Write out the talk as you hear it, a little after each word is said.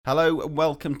Hello and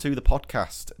welcome to the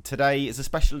podcast. Today is a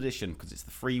special edition because it's the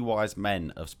three wise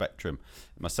men of Spectrum.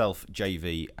 Myself,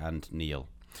 JV and Neil.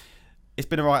 It's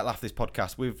been a right laugh, this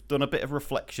podcast. We've done a bit of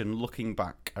reflection looking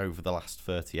back over the last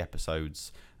 30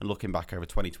 episodes and looking back over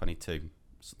 2022.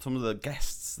 Some of the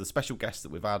guests, the special guests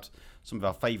that we've had, some of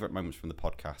our favourite moments from the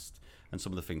podcast and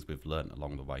some of the things we've learnt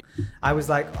along the way. I was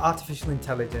like, artificial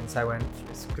intelligence, I went,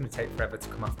 it's going to take forever to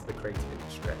come after the creative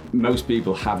industry. Most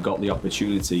people have got the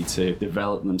opportunity to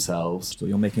develop themselves. So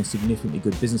you're making a significantly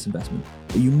good business investment,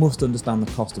 but you must understand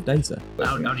the cost of data.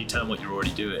 How do you turn what you're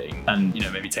already doing and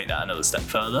maybe take that another step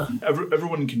further?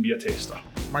 Everyone can be a taster.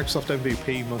 Microsoft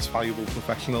MVP, most valuable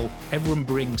professional. Everyone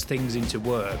brings things into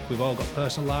work. We've all got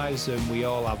personal lives and we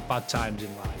all have bad times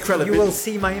in life. You will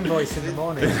see my invoice in the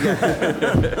morning.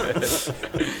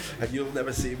 And you'll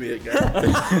never see me again.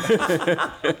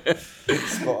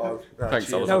 Spot on. Thanks,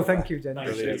 cheers. No, thank you, Jen.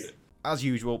 As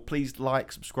usual, please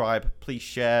like, subscribe, please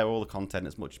share all the content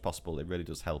as much as possible. It really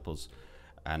does help us.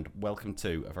 And welcome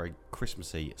to a very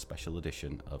Christmassy special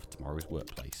edition of Tomorrow's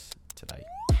Workplace today.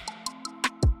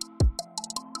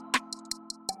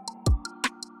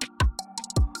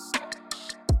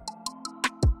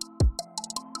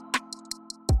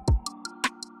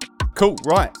 Cool,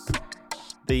 right.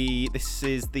 This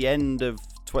is the end of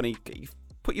 20...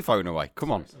 Put your phone away,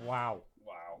 come on. Wow.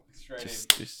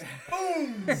 Just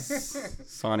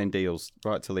signing deals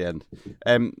right till the end.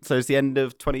 So it's the end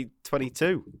of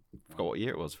 2022. Forgot what year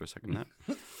it was for a second now.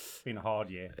 It's been a hard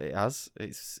year. It has.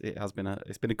 It has been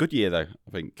a good year though,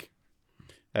 I think.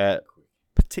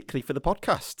 Particularly for the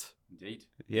podcast. Indeed.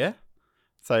 Yeah.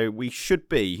 So we should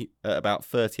be at about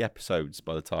 30 episodes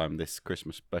by the time this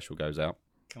Christmas special goes out.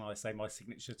 Can I say my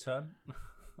signature term?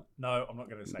 No, I'm not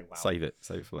going to say wow. Save it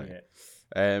for later.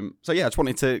 Yeah. So yeah, I just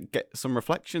wanted to get some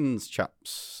reflections,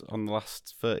 chaps, on the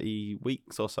last 30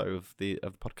 weeks or so of the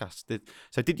podcast.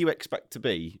 Did you expect to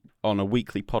be on a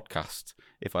weekly podcast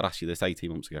if I'd asked you this 18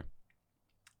 months ago?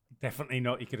 Definitely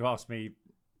not. You could have asked me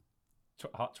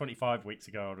 25 weeks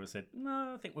ago. I would have said,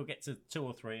 no, I think we'll get to 2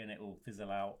 or 3 and it will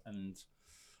fizzle out. And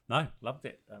no, loved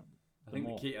it. I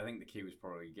think the key was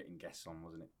probably getting guests on,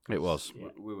 wasn't it? It was.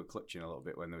 We were clutching a little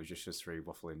bit when there was just us three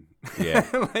waffling. Yeah.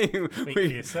 Speak for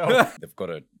yourself. They've got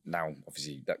to now,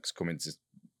 obviously, that's coming to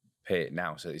pay it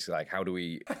now. So it's like, how do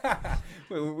we...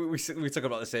 we talk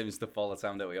about the same stuff all the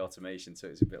time, don't we? Automation. So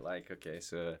it's a bit like, okay,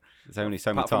 so... There's only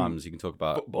so many times you can talk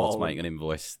about football automating an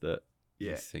invoice that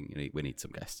you think we need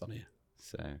some guests on here.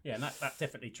 So Yeah, and that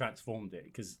definitely transformed it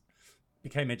because it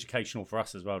became educational for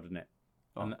us as well, didn't it?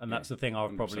 And that's the thing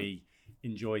I've 100%. probably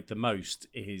enjoyed the most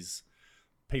is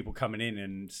people coming in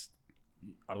and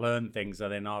I learn things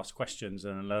and then ask questions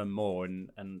and learn more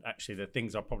and actually the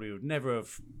things I probably would never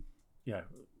have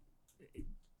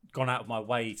gone out of my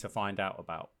way to find out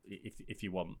about if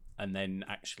you want, and then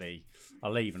actually I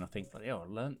leave and I think,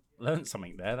 I learned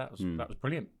something there. That was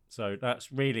brilliant. So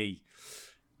that's really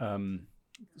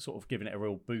sort of giving it a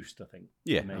real boost, I think.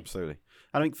 yeah, for me. absolutely.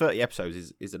 I think 30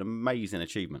 episodes is an amazing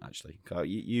achievement, actually.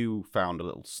 You found a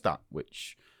little stat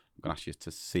which I'm going to ask you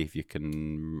to see if you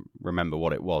can remember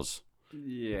what it was.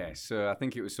 Yeah, so I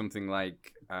think it was something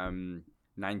like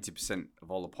 90%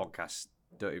 of all the podcasts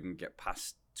don't even get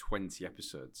past 20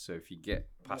 episodes. So if you get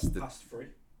past Past 3.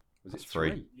 Was it It's free.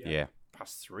 3? Yeah.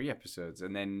 Past 3 episodes,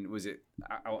 and then was it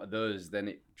out of those? Then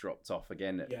it dropped off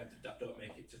again. That don't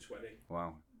make it to 20.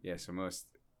 Wow. Yeah. So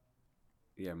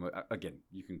again,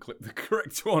 you can clip the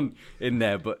correct one in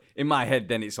there, but in my head,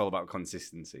 then it's all about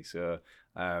consistency. So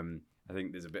I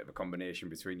think there's a bit of a combination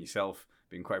between yourself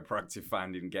being quite proactive,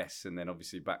 finding guests, and then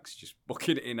obviously Bax just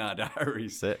booking it in our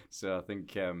diaries. That's it. So I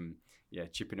think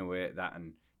chipping away at that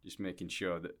and just making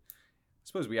sure that. I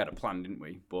suppose we had a plan, didn't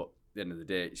we? But at the end of the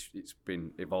day, it's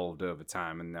been evolved over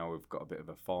time, and now we've got a bit of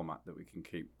a format that we can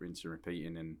keep rinsing and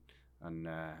repeating, and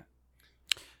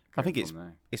I think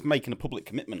it's making a public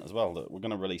commitment as well that we're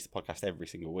going to release the podcast every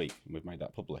single week, and we've made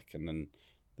that public. And then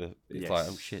it's like,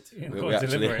 oh shit, we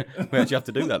actually have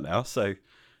to do that now. So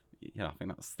I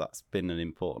think that's been an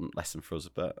important lesson for us.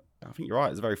 But I think you're right.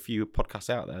 There's very few podcasts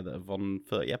out there that have on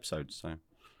 30 episodes. So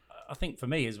I think for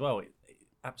me as well,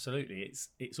 absolutely,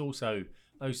 it's also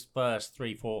those first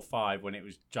 3, 4, 5 when it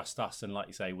was just us, and like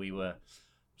you say, we were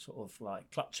sort of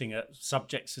like clutching at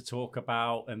subjects to talk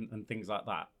about and things like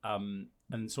that.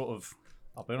 And sort of,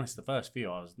 I'll be honest, the first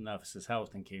few I was nervous as hell,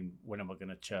 thinking, when am I going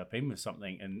to chirp in with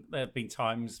something? And there have been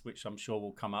times, which I'm sure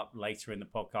will come up later in the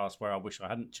podcast, where I wish I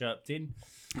hadn't chirped in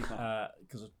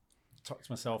because I talked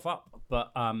myself up.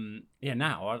 But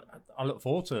now I look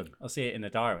forward to them. I see it in the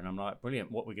diary and I'm like, brilliant,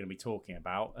 what we're going to be talking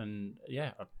about. And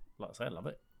like I say, I love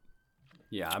it.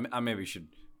 Yeah, I maybe should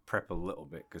prep a little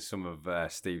bit because some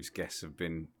of Steve's guests have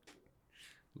been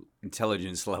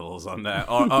intelligence levels on there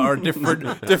or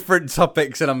different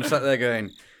topics, and I'm sat there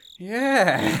going,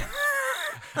 yeah.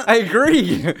 I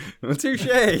agree.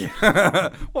 Touche.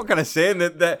 What can I say?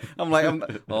 That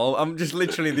I'm just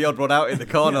literally the odd one out in the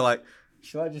corner. Like,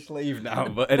 shall I just leave now?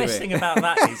 But The anyway, best thing about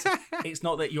that is it's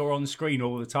not that you're on screen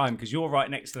all the time because you're right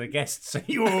next to the guests, so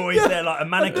you're always there like a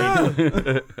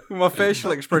mannequin. my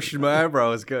facial expression, my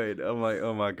eyebrows going. I'm like,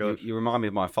 oh my god. You remind me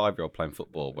of my 5-year-old playing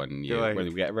football when Right.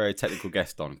 we get a very technical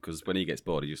guest on, because when he gets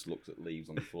bored, he just looks at leaves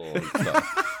on the floor and starts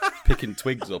picking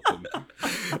twigs up. And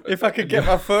If I could get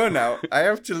my phone out, I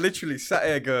have to literally sat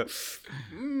here and go,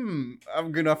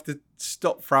 I'm going to have to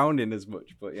stop frowning as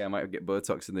much. But yeah, I might get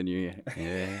Botox in the new year.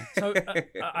 yeah, So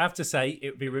I have to say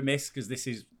it would be remiss because this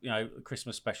is a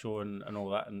Christmas special and all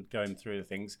that and going through the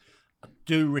things. I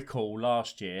do recall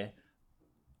last year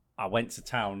I went to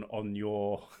town on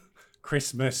your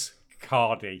Christmas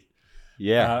cardy.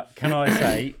 yeah, Can I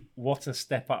say what a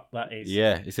step up that is?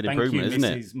 yeah. It's an Thank improvement, you,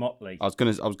 isn't Mrs. it? Motley. I was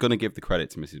gonna give the credit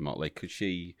to Mrs. Motley because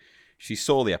she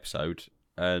saw the episode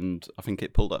and I think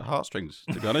it pulled at her heartstrings,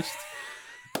 to be honest.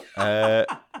 And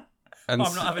I'm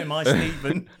not having my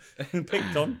Stephen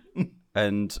picked on.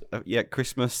 And yeah,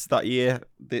 Christmas that year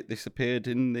this appeared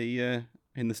in the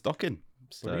stocking.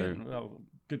 So Brilliant. Well,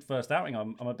 good first outing.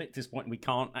 I'm a bit disappointed we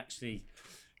can't actually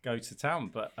go to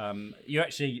town, but you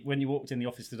actually, when you walked in the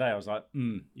office today, I was like,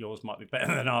 yours might be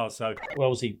better than ours. So,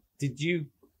 Wellesley, did you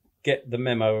get the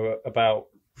memo about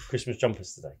Christmas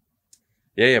jumpers today?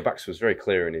 Yeah, Bax was very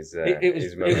clear in his. It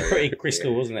was pretty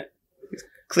crystal, wasn't it?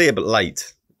 Clear but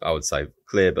late, I would say.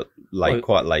 Clear but late, Well,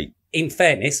 quite late. In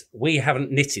fairness, we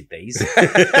haven't knitted these.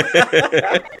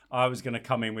 I was going to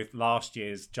come in with last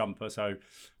year's jumper, so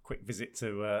quick visit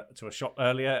to a shop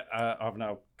earlier. I've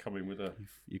now come in with a.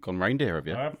 You've gone reindeer, have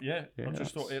you? I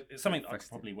just thought it's something I could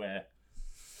probably wear.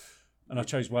 And I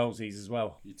chose Wellesley's as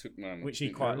well. You took mine. Which he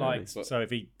quite likes. So if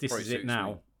he disses it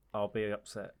now, I'll be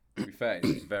upset. To be fair,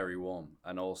 it's very warm.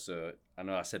 And also, I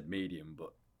know I said medium, but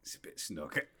it's a bit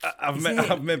snug.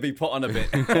 I've maybe put on a bit.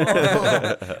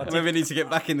 I maybe need to get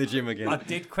back in the gym again. I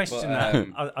did question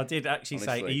that. I did actually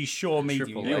say, are you sure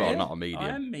medium? You are not a medium. I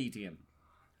am medium.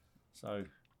 So,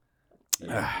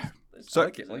 So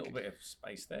a little bit of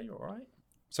space there. You're all right.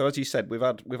 So as you said, we've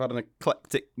had an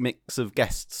eclectic mix of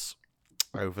guests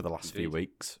over the last few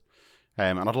weeks,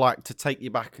 and I'd like to take you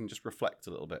back and just reflect a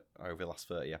little bit over the last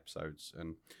 30 episodes.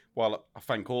 And while I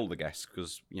thank all the guests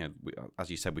because as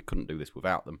you said, we couldn't do this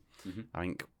without them. I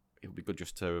think it would be good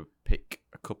just to pick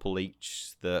a couple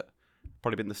each that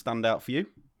probably been the standout for you,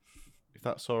 if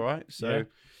that's all right. So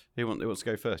who wants to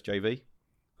go first? JV.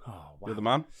 Oh wow. You're the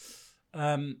man.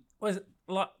 Well,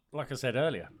 like I said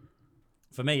earlier,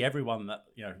 for me, everyone that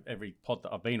every pod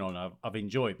that I've been on, I've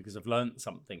enjoyed because I've learned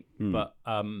something. But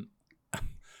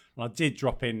I did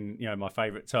drop in, my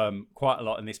favourite term quite a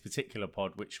lot in this particular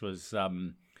pod, which was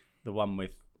the one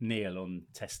with Neil on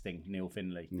testing, Neil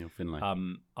Finlay.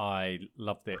 I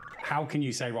loved it. How can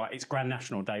you say, right, it's Grand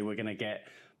National Day, we're going to get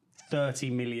 30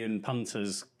 million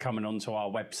punters coming onto our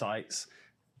websites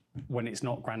when it's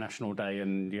not Grand National Day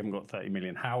and you haven't got 30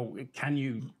 million? How can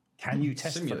you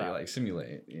test simulate, for that? like simulate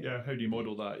it. Yeah, how do you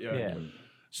model that? Yeah.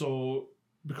 So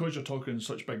because you're talking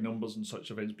such big numbers and such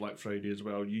events, Black Friday as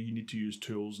well, you need to use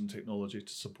tools and technology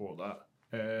to support that.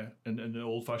 In the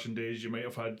old-fashioned days, you might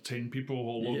have had 10 people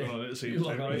all logging on at the same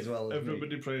time, right?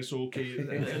 Everybody press OK.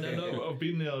 and I've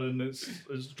been there, and it's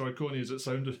as draconian as it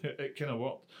sounded, it kind of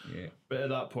worked. Yeah. But at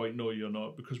that point, no, you're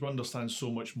not, because we understand so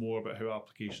much more about how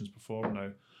applications perform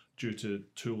now due to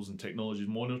tools and technologies.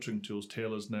 Monitoring tools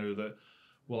tell us now that,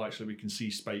 well, actually, we can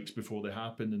see spikes before they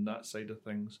happen and that side of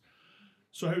things.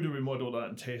 So how do we model that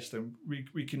and test them?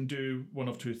 We can do one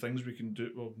of two things. We can do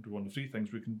one of three things.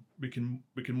 We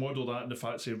can model that and the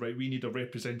fact say, right, we need a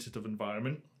representative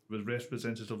environment with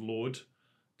representative load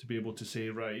to be able to say,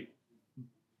 right,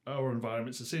 our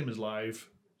environment's the same as live,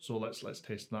 so let's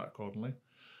test that accordingly.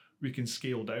 We can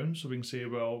scale down, so we can say,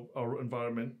 well, our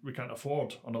environment, we can't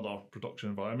afford another production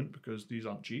environment because these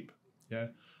aren't cheap. Yeah.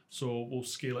 So we'll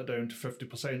scale it down to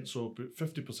 50%. So put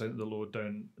 50% of the load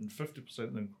down and 50%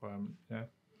 of the requirement. Yeah.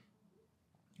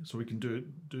 So we can do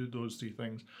those three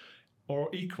things.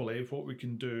 Or equally, what we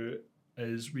can do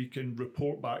is we can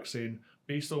report back saying,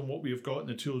 based on what we have got and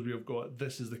the tools we have got,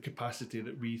 this is the capacity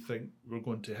that we think we're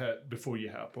going to hit before you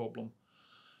hit a problem.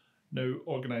 Now,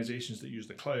 organizations that use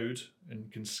the cloud and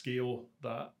can scale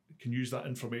that, can use that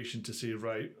information to say,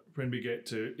 right, when we get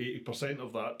to 80%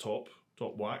 of that top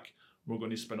whack, we're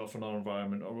going to spin off in our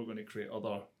environment, or we're going to create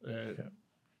other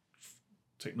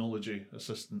technology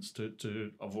assistance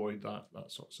to avoid that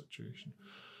sort of situation.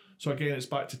 So again, it's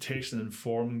back to testing and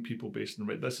informing people based on,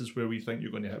 right, this is where we think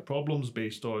you're going to hit problems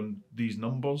based on these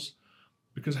numbers.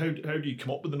 Because how do you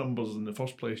come up with the numbers in the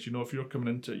first place? You know, if you're coming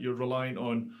into it, you're relying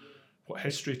on what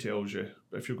history tells you.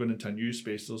 If you're going into a new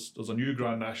space, there's a new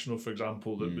Grand National, for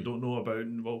example, that we don't know about,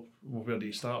 and well, where do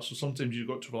you start? So sometimes you've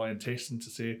got to rely on testing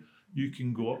to say you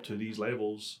can go up to these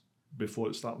levels before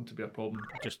it's starting to be a problem.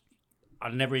 I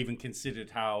never even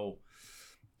considered how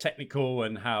technical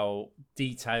and how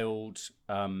detailed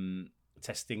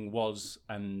testing was,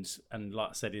 and like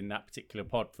I said in that particular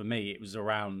pod, for me it was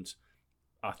around,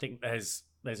 I think there's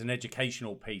an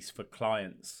educational piece for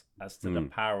clients as to the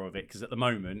power of it, because at the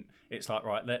moment it's like,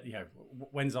 right,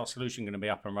 when's our solution going to be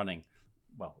up and running?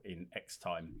 Well, in X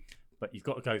time, but you've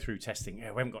got to go through testing. We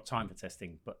haven't got time for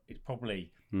testing, but it's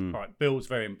probably right. Build's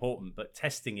very important, but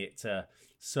testing it to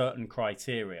certain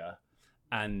criteria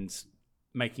and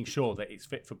making sure that it's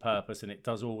fit for purpose and it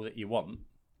does all that you want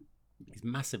is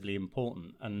massively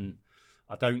important. And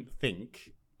I don't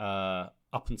think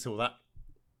up until that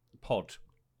pod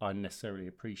I necessarily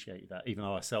appreciate that, even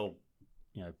though I sell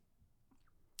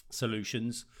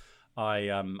solutions.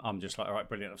 I'm just like, all right,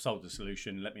 brilliant, I've sold the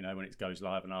solution, let me know when it goes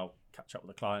live and I'll catch up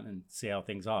with the client and see how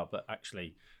things are. But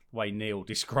actually the way Neil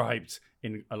described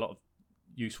in a lot of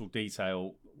useful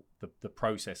detail the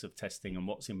process of testing and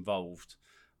what's involved,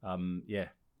 I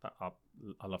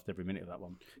loved every minute of that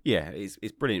one. Yeah, it's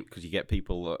brilliant because you get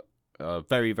people that are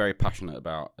very, very passionate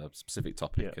about a specific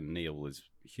topic, and Neil is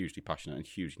hugely passionate and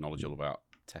hugely knowledgeable about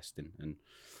testing. And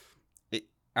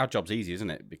our job's easy, isn't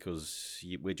it? Because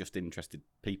we're just interested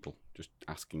people, just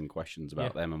asking questions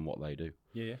about them and what they do.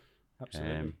 Yeah,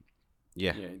 absolutely.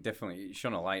 Yeah, definitely. It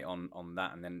shone a light on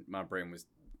that, and then my brain was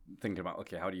thinking about,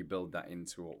 okay, how do you build that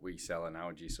into what we sell, and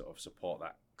how do you sort of support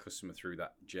that customer through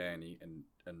that journey? And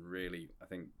really, I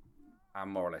think I'm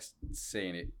more or less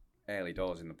seeing it early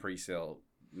doors in the pre-sale.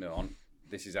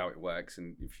 This is how it works,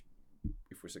 and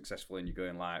if we're successful and you're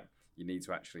going live, you need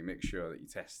to actually make sure that you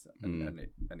test, and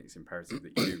it's imperative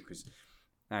that you do, because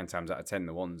 9 times out of 10,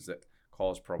 the ones that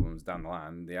cause problems down the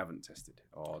line, they haven't tested,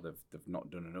 or they've not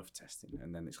done enough testing,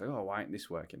 and then it's like, oh, why ain't this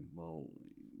working? Well,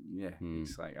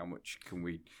 it's like, how much can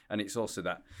we? And it's also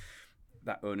that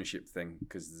ownership thing,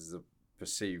 because there's a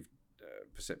perceived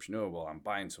perception. Oh, well, I'm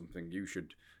buying something. You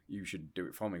should do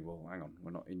it for me. Well, hang on,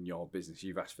 we're not in your business.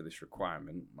 You've asked for this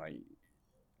requirement. Like,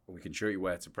 we can show you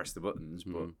where to press the buttons,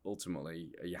 but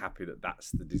ultimately, are you happy that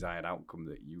that's the desired outcome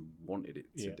that you wanted it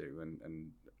to do?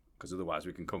 And because otherwise,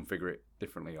 we can configure it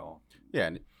differently. Or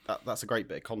and that's a great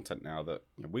bit of content now that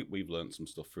we've learned some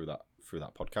stuff through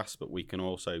that podcast, but we can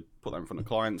also put that in front of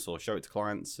clients or show it to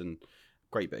clients, and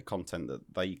great bit of content that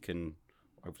they can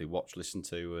hopefully watch, listen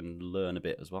to, and learn a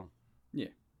bit as well. Yeah,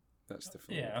 that's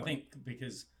definitely. I think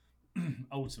because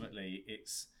ultimately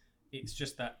it's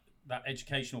just that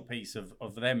educational piece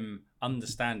of them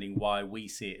understanding why we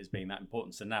see it as being that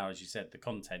important. So now, as you said, the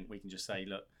content, we can just say,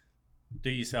 look, do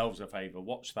yourselves a favour,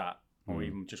 watch that, or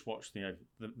even just watch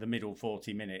the middle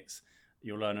 40 minutes.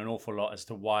 You'll learn an awful lot as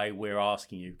to why we're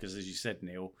asking you. Because as you said,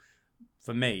 Neil,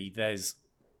 for me, there's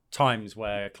times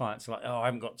where clients are like, oh, I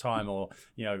haven't got time, or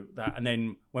that, and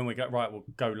then when we go, right, we'll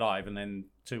go live, and then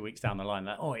 2 weeks down the line,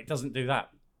 like, oh, it doesn't do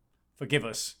that, forgive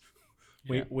us.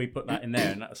 We put that in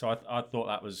there, and so I thought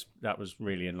that was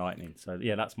really enlightening. So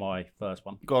that's my first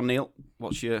one. Go on, Neil,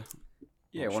 what's your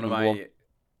one of my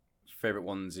favourite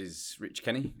ones is Rich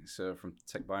Kenny, so from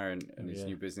Tech Buyer and his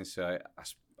new business. So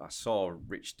I saw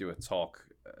Rich do a talk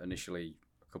initially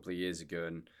a couple of years ago,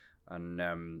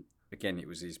 and again, it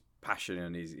was his passion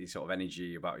and his sort of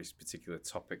energy about his particular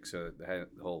topic, so the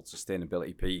whole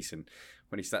sustainability piece. And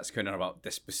when he starts going on about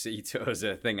Despacito as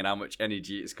a thing and how much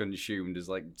energy it's consumed as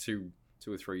like two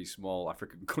or three small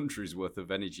African countries worth of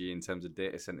energy in terms of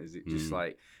data centers, it just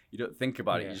like, you don't think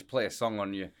about it, you just play a song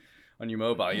on your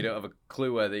mobile, you don't have a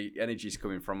clue where the energy's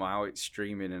coming from or how it's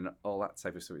streaming and all that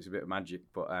type of stuff. It's a bit of magic.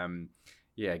 But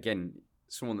again,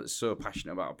 someone that's so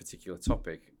passionate about a particular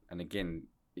topic, and again,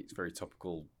 it's very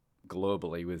topical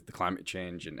globally with the climate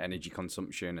change and energy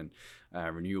consumption and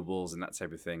renewables and that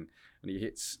type of thing. And he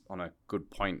hits on a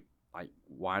good point, like,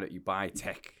 why don't you buy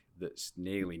tech that's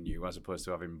nearly new as opposed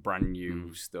to having brand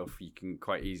new stuff? You can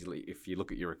quite easily, if you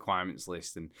look at your requirements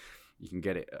list, and you can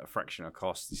get it at a fraction of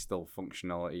cost, it's still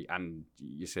functionality, and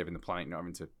you're saving the planet, not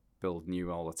having to build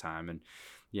new all the time. And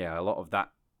a lot of that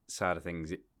side of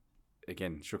things, it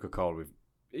again struck a chord with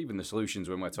even the solutions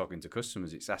when we're talking to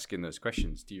customers. It's asking those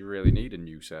questions. Do you really need a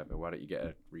new server? Why don't you get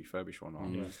a refurbished one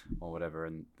or whatever,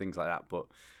 and things like that. But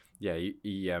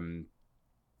he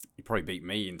You probably beat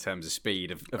me in terms of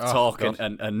speed of Oh, talk God.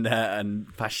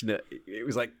 and passionate. It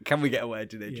was like, can we get a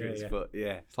word in, Idris? Yeah. But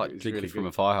yeah, It's like it was drinking really from a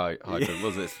good. fire hydrant,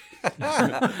 was it?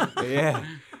 Yeah.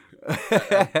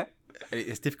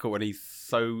 It's difficult when he's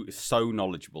so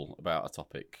knowledgeable about a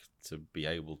topic to be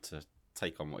able to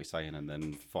take on what he's saying and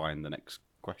then find the next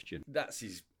question. That's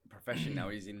his profession now.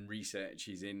 He's in research.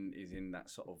 He's in that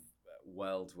sort of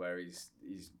world where he's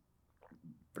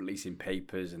releasing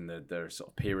papers and they're sort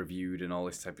of peer reviewed and all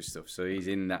this type of stuff. So he's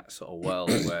in that sort of world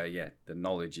where the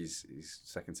knowledge is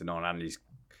second to none, and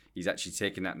he's actually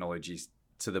taking that knowledge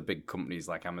to the big companies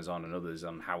like Amazon and others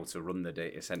on how to run the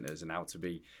data centers and how to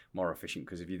be more efficient.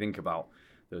 Because if you think about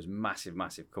those massive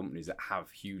companies that have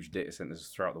huge data centers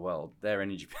throughout the world, their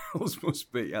energy bills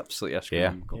must be absolutely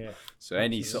astronomical. Yeah. So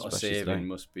any sort of Especially saving today.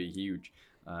 must be huge.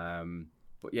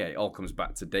 But yeah, it all comes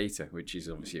back to data, which is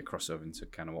obviously a crossover into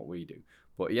kind of what we do.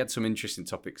 But he had some interesting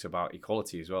topics about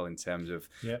equality as well, in terms of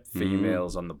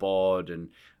females on the board and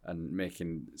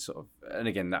making sort of, and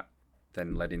again, that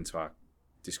then led into our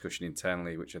discussion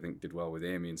internally, which I think did well with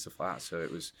Amy and stuff like that. So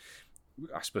it was,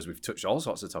 I suppose we've touched all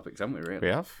sorts of topics, haven't we, really? We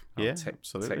have, How yeah, tech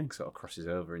absolutely. sort of crosses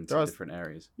over into There was- different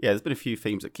areas. Yeah, there's been a few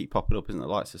themes that keep popping up, isn't there?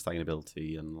 Like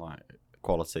sustainability and like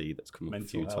equality that's come up a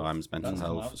few times. Mental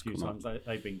health has a few come up. times.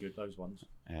 They've been good, those ones.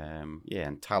 Yeah,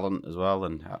 and talent as well,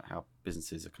 and how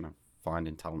businesses are kind of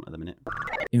finding talent at the minute.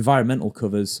 Environmental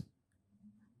covers,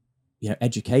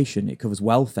 education. It covers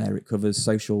welfare. It covers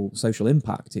social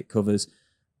impact. It covers,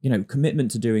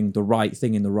 commitment to doing the right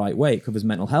thing in the right way. It covers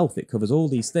mental health. It covers all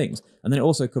these things, and then it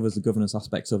also covers the governance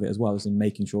aspects of it as well, as in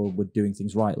making sure we're doing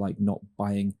things right, like not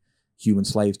buying human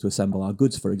slaves to assemble our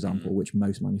goods, for example, which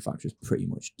most manufacturers pretty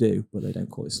much do, but they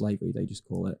don't call it slavery. They just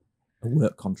call it a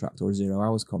work contract or a 0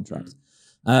 hours contract.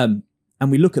 And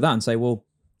we look at that and say, well,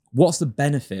 what's the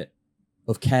benefit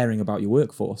of caring about your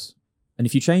workforce? And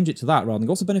if you change it to that rather than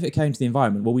what's the benefit of caring to the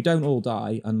environment? Well, we don't all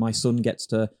die and my son gets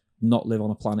to not live on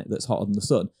a planet that's hotter than the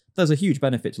sun. There's a huge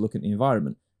benefit to looking at the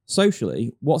environment.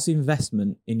 Socially, what's the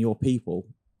investment in your people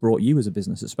brought you as a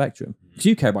business at Spectrum? Because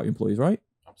you care about your employees, right?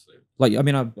 Absolutely. Like, I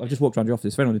mean, I've just walked around your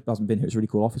office. For anyone who hasn't been here, it's a really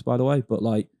cool office, by the way. But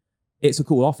like, it's a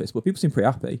cool office, but people seem pretty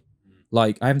happy.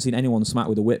 Like, I haven't seen anyone smack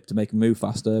with a whip to make them move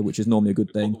faster, which is normally a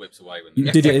good thing. Pull the whips away when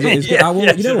Did you? It's good.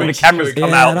 Well, you know when what? the cameras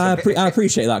come out. And I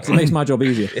appreciate that because it makes my job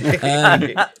easier.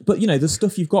 But the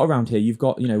stuff you've got around here, you've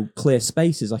got clear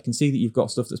spaces. I can see that you've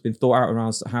got stuff that's been thought out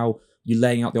around how you're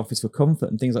laying out the office for comfort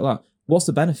and things like that. What's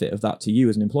the benefit of that to you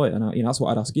as an employer? And that's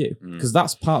what I'd ask you, because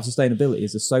that's part of sustainability,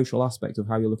 is the social aspect of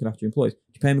how you're looking after your employees. Do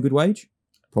you pay them a good wage?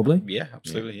 Probably. Yeah,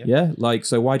 absolutely. Yeah. Yeah. Like,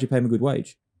 so why do you pay them a good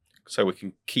wage? So we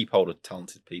can keep hold of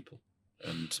talented people,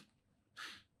 and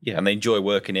and they enjoy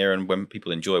working here. And when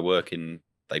people enjoy working,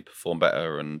 they perform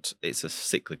better, and it's a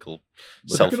cyclical,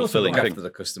 But that could also self-fulfilling look thing. After the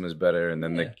customers better, and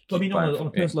then they But I keep mean, buying on a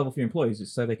from- personal level for your employees,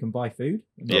 it's so they can buy food,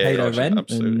 and Yeah, pay their gotcha, rent,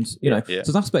 absolutely. and Yeah. so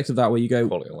there's aspects of that where you go,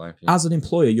 Quality of life. Yeah. as an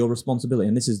employer, your responsibility,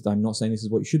 and I'm not saying this is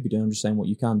what you should be doing, I'm just saying what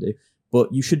you can do,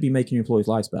 but you should be making your employees'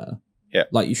 lives better. Yeah.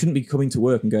 Like, you shouldn't be coming to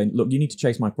work and going, look, you need to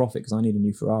chase my profit because I need a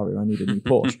new Ferrari or I need a new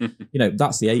Porsche.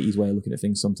 That's the 80s way of looking at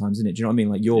things sometimes, isn't it? Do you know what I mean?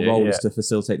 Like, your role is to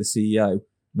facilitate the CEO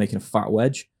making a fat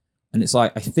wedge. And it's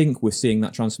like, I think we're seeing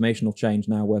that transformational change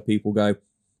now where people go, do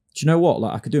you know what?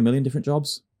 Like, I could do a million different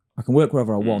jobs. I can work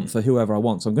wherever I want for whoever I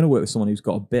want. So I'm going to work with someone who's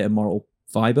got a bit of moral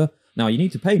fiber. Now, you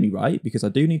need to pay me, right? Because I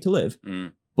do need to live.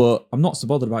 But I'm not so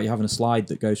bothered about you having a slide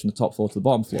that goes from the top floor to the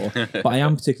bottom floor. But I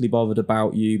am particularly bothered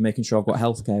about you making sure I've got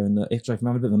healthcare, and that if I'm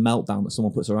having a bit of a meltdown, that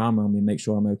someone puts their arm around me and makes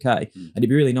sure I'm okay. And it'd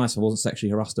be really nice if I wasn't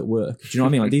sexually harassed at work. Do you know what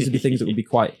I mean? Like, these would be things that would be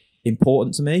quite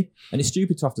important to me. And it's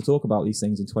stupid to have to talk about these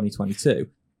things in 2022,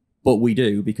 but we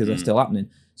do because they're still happening.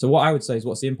 So what I would say is,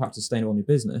 what's the impact of sustainable on your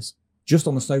business? Just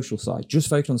on the social side, just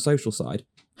focus on the social side.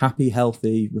 Happy,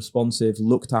 healthy, responsive,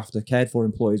 looked after, cared for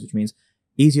employees, which means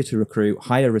easier to recruit,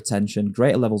 higher retention,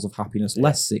 greater levels of happiness,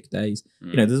 less sick days.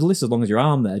 There's a list as long as your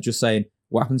arm there, just saying,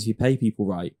 what happens if you pay people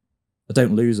right? I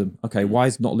don't lose them. Okay, why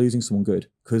is not losing someone good?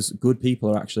 Because good people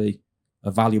are actually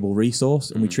a valuable resource,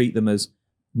 and we treat them as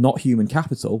not human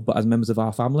capital, but as members of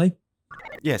our family.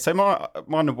 Yeah, so my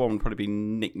number one would probably be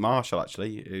Nick Marshall,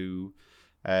 actually, who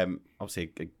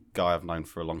obviously a guy I've known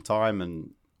for a long time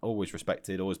and always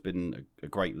respected, always been a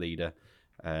great leader,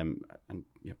 and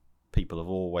people have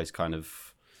always kind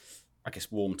of, I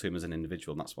guess, warmed to him as an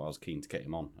individual, and that's why I was keen to get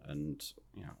him on. And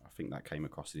I think that came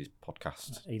across in his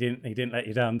podcast. He didn't let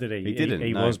you down, did he? He didn't.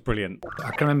 He no. was brilliant.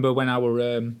 I can remember when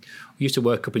we used to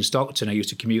work up in Stockton. I used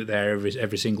to commute there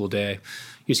every single day.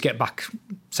 Used to get back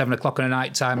 7 o'clock in the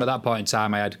night time. At that point in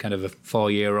time, I had kind of a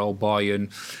 4-year-old boy, and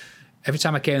every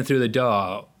time I came through the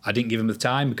door, I didn't give him the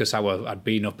time because I'd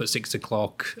been up at 6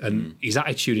 o'clock, and his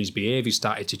attitude and his behaviour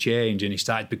started to change, and he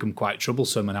started to become quite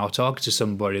troublesome. And I was talking to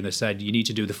somebody, and they said, "You need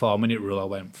to do the 4-minute rule." I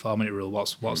went, 4-minute rule,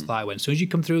 what's that? I went, as soon as you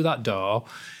come through that door,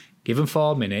 give them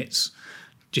 4 minutes,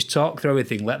 just talk through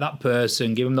everything, let that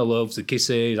person, give them the loves, the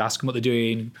kisses, ask them what they're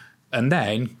doing, and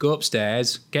then go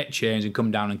upstairs, get changed, and come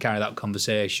down and carry that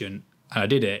conversation. And I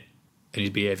did it, and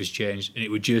his behaviour's changed. And it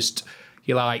was just,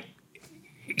 you're like,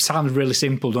 it sounds really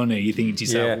simple, doesn't it? You think to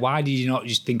yourself, why did you not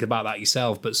just think about that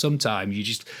yourself? But sometimes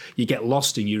you get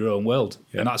lost in your own world.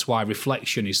 And that's why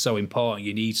reflection is so important.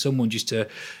 You need someone just to,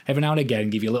 every now and again,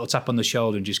 give you a little tap on the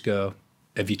shoulder and just go,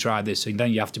 have you tried this? And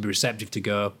then you have to be receptive to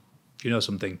go, you know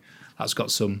something, that's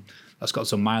got some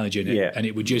mileage in it. And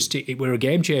it would just, it were a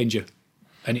game changer.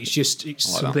 And it's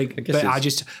something. But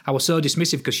I was so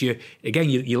dismissive because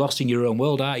you're lost in your own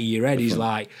world, aren't you? Your head is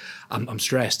like, I'm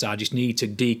stressed. I just need to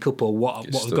decouple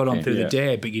what's gone on through the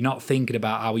day. But you're not thinking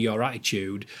about how your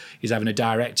attitude is having a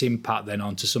direct impact then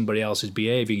onto somebody else's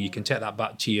behaviour. You can take that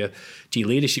back to your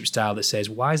leadership style that says,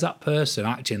 why is that person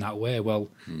acting that way?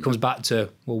 Well, it comes back to,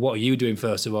 well, what are you doing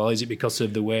first of all? Is it because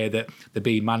of the way that they're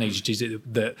being managed? Is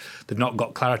it that they've not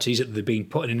got clarity? Is it that they're being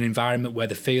put in an environment where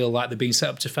they feel like they're being set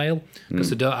up to fail? Because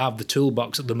they don't have the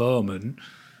toolbox at the moment.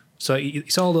 So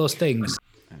it's all those things.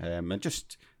 And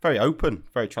just very open,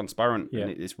 very transparent. And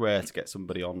it's rare to get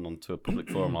somebody onto a public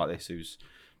forum like this who's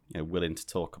willing to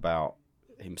talk about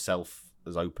himself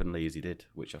as openly as he did,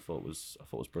 which I thought was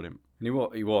brilliant.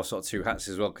 And he wore sort of two hats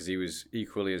as well, because he was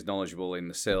equally as knowledgeable in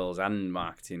the sales and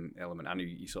marketing element, and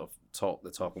he sort of talked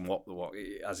the talk and walked the walk,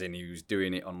 as in he was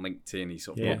doing it on LinkedIn. He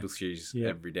sort of publishes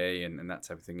every day and that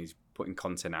type of thing. He's putting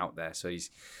content out there, so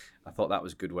I thought that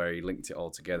was good where he linked it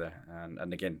all together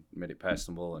and again made it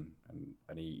personable and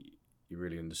he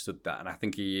really understood that. And I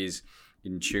think he is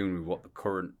in tune with what the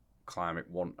current climate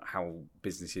want, how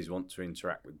businesses want to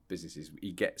interact with businesses.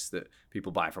 He gets that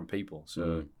people buy from people,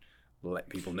 so let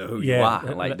people know who you are.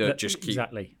 Like, don't just keep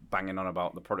banging on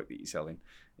about the product that you're selling.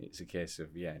 It's a case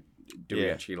of do we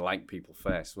actually like people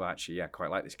first? Well, actually, I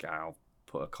quite like this guy. I'll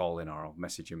put a call in or I'll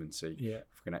message him and see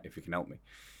if he can help me.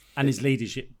 And his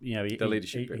leadership, the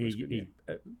leadership bit was good, he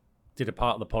did a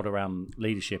part of the pod around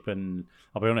leadership, and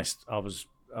I'll be honest, I was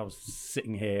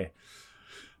sitting here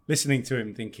listening to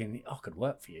him thinking, I could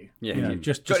work for you. Yeah,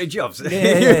 just got any jobs? No, I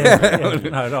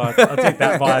did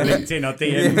that via LinkedIn. I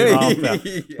DM'd him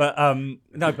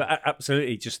after. But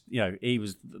absolutely, just he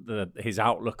was his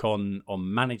outlook on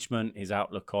management, his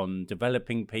outlook on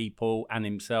developing people and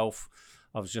himself.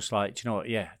 I was just like, do you know what?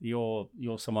 Yeah, you're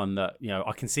someone that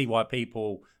I can see why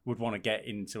people would want to get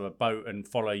into a boat and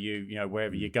follow you,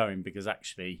 wherever you're going, because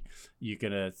actually you're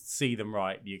gonna see them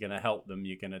right, you're gonna help them,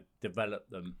 you're gonna develop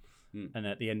them, and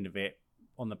at the end of it,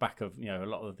 on the back of a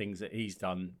lot of the things that he's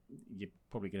done, you're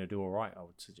probably going to do all right, I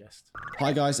would suggest.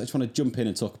 Hi guys, I just want to jump in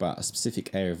and talk about a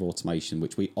specific area of automation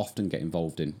which we often get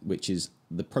involved in, which is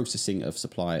the processing of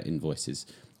supplier invoices,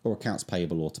 or accounts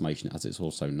payable automation as it's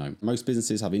also known. Most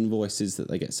businesses have invoices that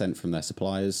they get sent from their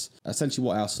suppliers. Essentially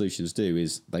what our solutions do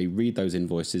is they read those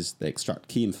invoices, they extract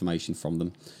key information from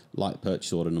them, like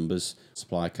purchase order numbers,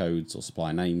 supplier codes or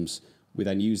supplier names. We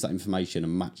then use that information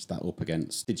and match that up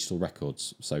against digital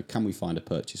records. So can we find a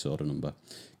purchase order number?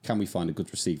 Can we find a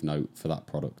goods received note for that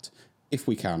product? If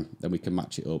we can, then we can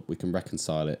match it up, we can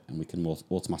reconcile it, and we can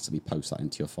automatically post that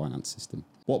into your finance system.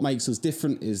 What makes us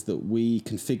different is that we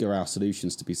configure our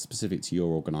solutions to be specific to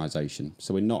your organisation.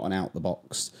 So we're not an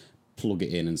out-the-box, plug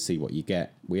it in and see what you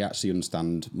get. We actually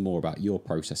understand more about your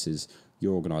processes,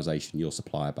 your organisation, your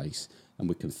supplier base, and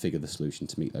we configure the solution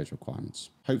to meet those requirements.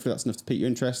 Hopefully that's enough to pique your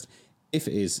interest. If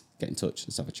it is, get in touch.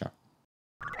 Let's have a chat.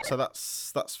 So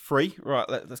that's free, right?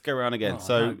 Let's go around again.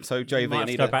 So JV, I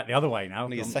need to go back the other way now. I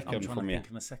need a second from you. Think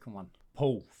of a second one.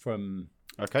 Paul from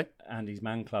Andy's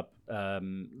Man Club,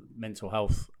 mental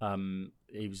health.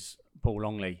 He was Paul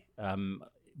Longley.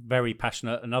 Very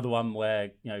passionate. Another one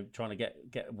where trying to get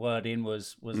a word in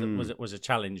was a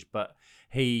challenge, but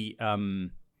he.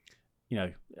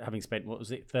 Having spent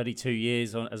 32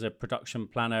 years as a production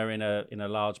planner in a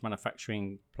large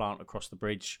manufacturing plant across the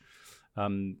bridge,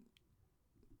 I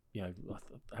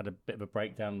had a bit of a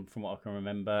breakdown from what I can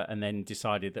remember, and then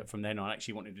decided that from then on I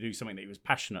actually wanted to do something that he was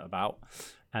passionate about,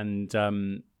 and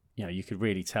you could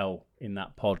really tell in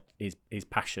that pod his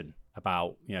passion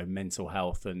about mental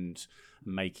health and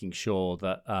making sure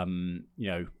that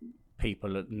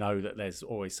people know that there's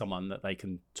always someone that they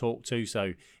can talk to.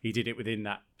 So he did it within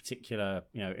that particular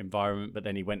environment, but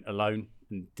then he went alone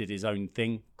and did his own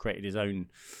thing, created his own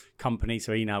company.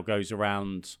 So he now goes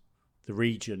around the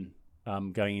region,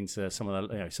 going into some of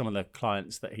the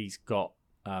clients that he's got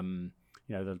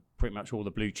pretty much all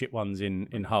the blue chip ones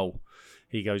in Hull.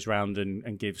 He goes round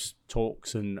and gives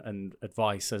talks and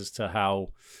advice as to how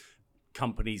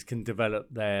companies can develop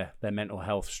their mental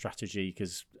health strategy,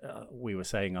 because we were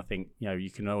saying, I think,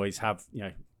 you can always have,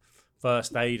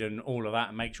 first aid and all of that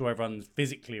and make sure everyone's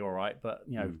physically all right, but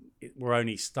we're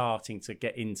only starting to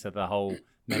get into the whole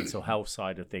mental health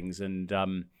side of things. And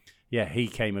he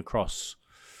came across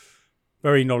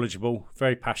very knowledgeable,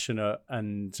 very passionate,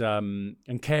 and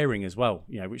caring as well,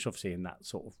 which obviously in that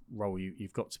sort of role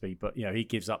you've got to be. But he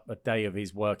gives up a day of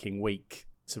his working week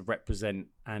to represent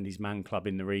Andy's Man Club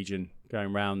in the region,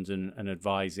 going round and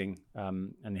advising,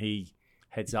 and he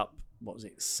heads up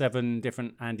 7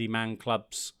 different Andy Man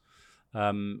Clubs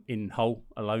in Hull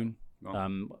alone.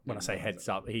 When I say heads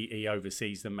up, he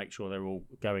oversees them, makes sure they're all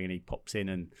going, and he pops in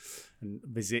and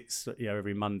visits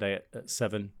every Monday at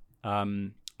 7.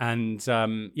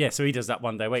 So he does that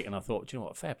one day a week, and I thought, do you know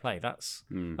what, fair play, that's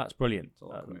brilliant.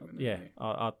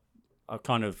 I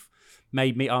kind of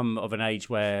made me, I'm of an age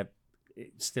where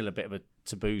it's still a bit of a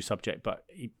taboo subject, but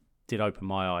he did open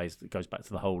my eyes. It goes back to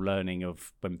the whole learning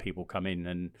of when people come in,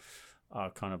 and I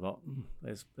kind of thought,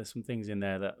 there's some things in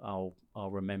there that I'll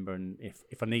remember, and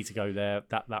if I need to go there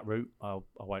that route, I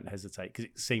won't hesitate, because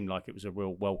it seemed like it was a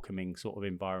real welcoming sort of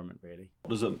environment, really.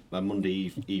 What does a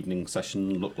Monday evening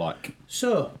session look like?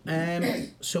 So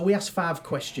we asked 5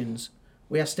 questions.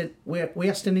 We asked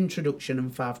an introduction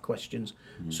and 5 questions.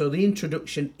 So the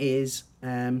introduction is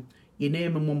your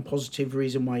name and one positive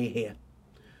reason why you're here.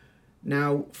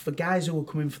 Now, for guys who are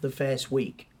coming for the first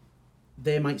week,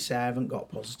 they might say, I haven't got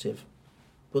positive.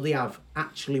 But they have.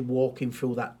 Actually walking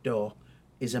through that door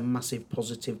is a massive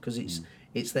positive, because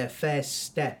it's their first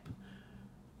step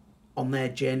on their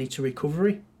journey to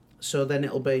recovery. So then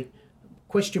it'll be,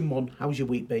 question 1, how's your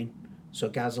week been? So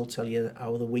guys will tell you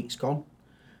how the week's gone.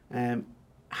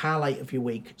 Highlight of your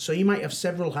week. So you might have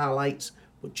several highlights,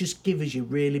 but just give us your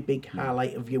really big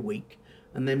highlight of your week.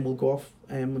 And then we'll go off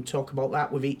and talk about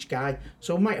that with each guy.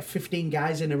 So we might have 15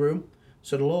 guys in a room.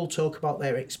 So they'll all talk about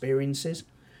their experiences.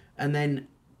 And then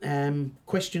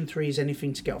question 3 is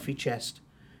anything to get off your chest.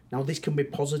 Now, this can be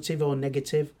positive or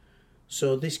negative.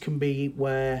 So this can be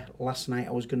where last night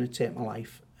I was going to take my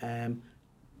life.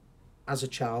 As a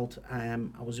child, I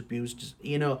was abused.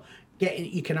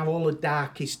 You can have all the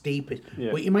darkest, deepest,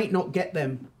 but you might not get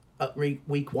them at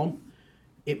week 1.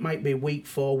 It might be week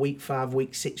 4, week 5,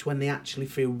 week 6 when they actually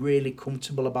feel really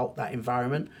comfortable about that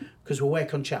environment, because we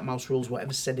work on Chatham House rules,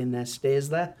 whatever's said in there stays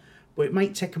there. But it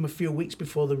might take them a few weeks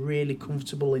before they're really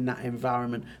comfortable in that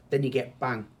environment. Then you get,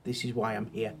 bang, this is why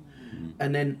I'm here.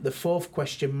 And then the 4th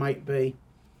question might be,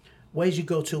 where's your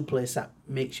go-to place that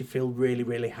makes you feel really,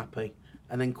 really happy?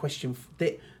 And then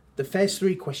the first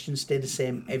 3 questions stay the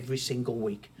same every single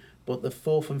week. But the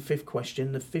 4th and 5th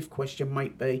question, the 5th question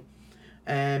might be,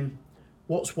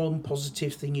 what's one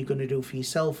positive thing you're going to do for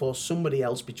yourself or somebody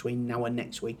else between now and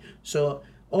next week? So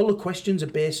all the questions are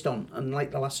based on, and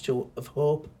like the last 2, of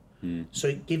hope. So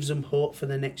it gives them hope for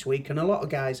the next week. And a lot of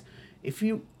guys,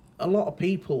 a lot of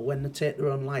people, when they take their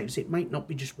own lives, it might not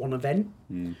be just one event.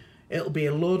 It'll be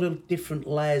a load of different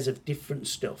layers of different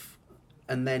stuff.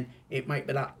 And then it might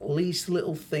be that least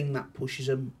little thing that pushes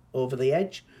them over the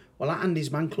edge. Well, at Andy's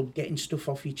Man Club, getting stuff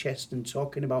off your chest and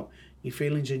talking about your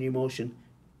feelings and your emotion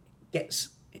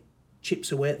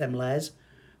chips away at them layers.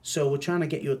 So we're trying to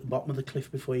get you at the bottom of the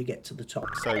cliff before you get to the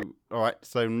top. So, all right.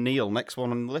 So Neil, next one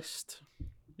on the list.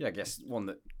 Yeah, I guess one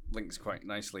that links quite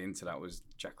nicely into that was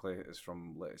Jack Laters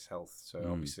from Latest Health. So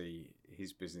obviously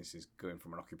his business is going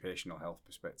from an occupational health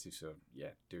perspective. So yeah,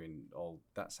 doing all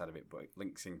that side of it, but it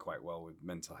links in quite well with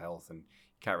mental health, and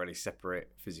you can't really separate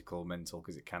physical, mental,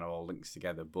 because it kind of all links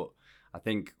together. But I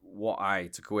think what I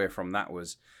took away from that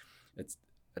was it's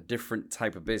a different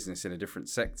type of business in a different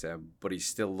sector, but he's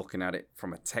still looking at it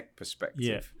from a tech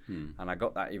perspective. And I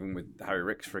got that even with Harry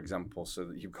Ricks, for example, so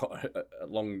that you've got a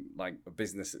long, a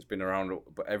business that's been around,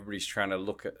 but everybody's trying to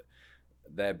look at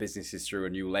their businesses through a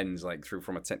new lens, through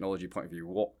from a technology point of view.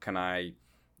 What can I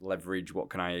leverage? What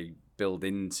can I build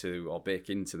into or bake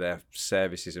into their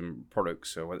services and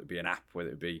products? So whether it be an app, whether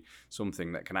it be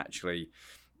something that can actually,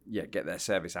 get their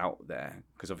service out there.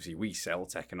 Because obviously we sell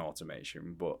tech and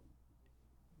automation, but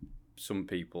some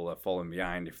people are falling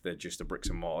behind if they're just a bricks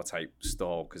and mortar type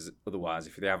store, because otherwise,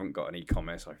 if they haven't got an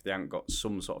e-commerce or if they haven't got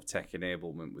some sort of tech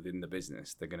enablement within the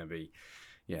business, they're going to be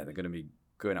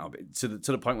going out a bit to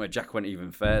the point where Jack went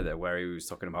even further, where he was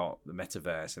talking about the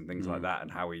metaverse and things like that, and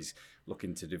how he's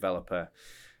looking to develop a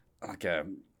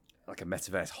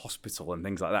metaverse hospital and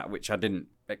things like that, which I didn't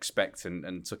expect,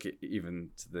 and took it even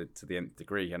to the nth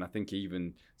degree. And I think he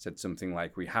even said something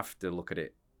like, we have to look at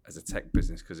it as a tech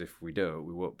business, because if we don't,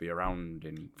 we won't be around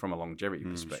from a longevity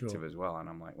perspective as well. And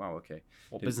I'm like, wow, okay.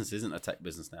 What business isn't a tech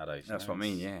business nowadays? That's what I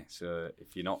mean, yeah. So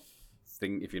if you're not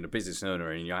if you're a business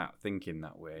owner and you're out thinking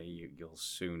that way, you'll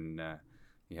soon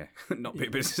not be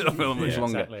a business owner much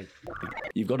longer. Exactly.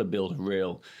 You've got to build a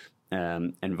real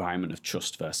environment of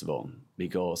trust, first of all,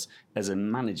 because as a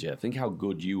manager, think how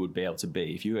good you would be able to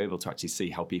be if you were able to actually see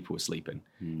how people were sleeping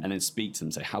and then speak to them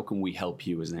and say, how can we help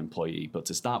you as an employee? But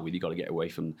to start with, you've got to get away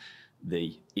from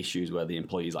the issues where the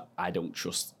employee's like, I don't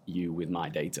trust you with my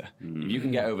data. If you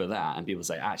can get over that and people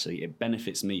say, actually, it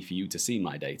benefits me for you to see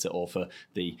my data, or for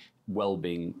the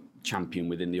well-being champion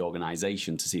within the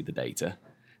organization to see the data,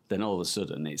 then all of a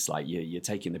sudden it's like you're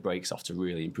taking the brakes off to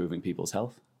really improving people's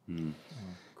health.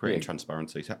 Creating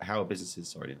transparency. So how are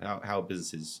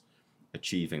businesses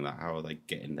achieving that? How are they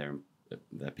getting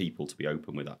their people to be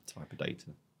open with that type of data?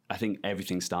 I think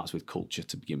everything starts with culture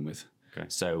to begin with. Okay.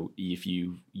 So if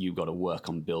you've got to work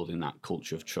on building that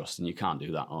culture of trust, and you can't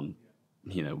do that on,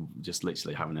 just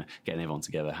literally getting everyone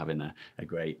together, having a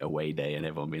great away day and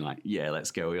everyone being like, yeah,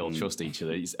 let's go, we all trust each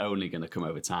other. It's only going to come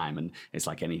over time, and it's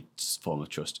like any form of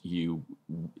trust. It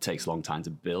takes a long time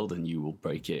to build, and you will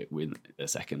break it with a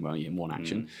second, won't you, in one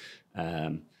action.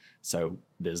 So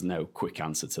there's no quick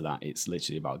answer to that. It's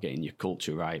literally about getting your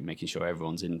culture right, making sure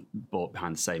everyone's bought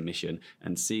behind the same mission,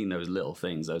 and seeing those little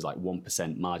things, those like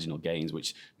 1% marginal gains,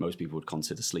 which most people would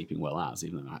consider sleeping well as,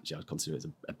 even though actually I'd consider it as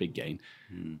a big gain.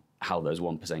 How those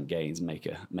 1% gains make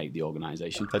the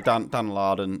organisation. So Dan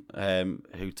Larden,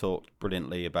 who talked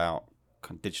brilliantly about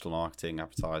digital marketing,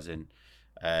 advertising,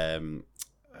 and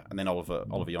then Oliver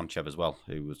Yonchev as well,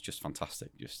 who was just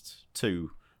fantastic. Just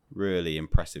two really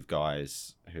impressive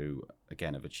guys who,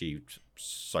 again, have achieved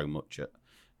so much at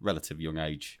relative young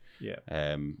age. Yeah.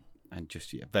 And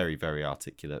just very, very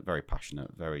articulate, very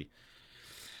passionate, very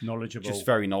knowledgeable. Just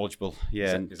very knowledgeable.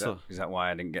 Yeah. Is that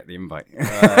why I didn't get the invite?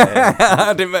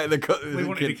 I didn't make the cut. We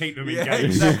wanted to keep them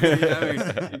engaged. Yeah,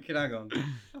 exactly. You can hang on.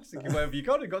 I was thinking, where have you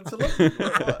gone? Gone to London?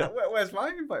 Where's my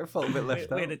invite? I felt a bit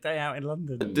left out. We had a day out in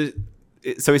London.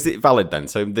 So is it valid then?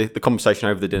 So the conversation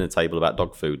over the dinner table about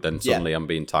dog food, then suddenly I'm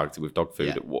being targeted with dog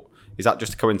food. What is that?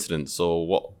 Just a coincidence, or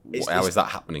what? How is that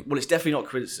happening? Well, it's definitely not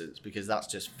coincidence, because that's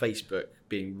just Facebook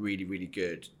being really, really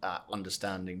good at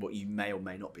understanding what you may or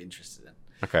may not be interested in.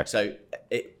 Okay. So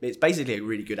it's basically a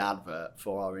really good advert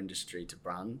for our industry to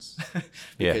brands,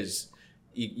 because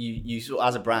you sort of,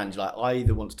 as a brand, you're like, I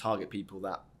either want to target people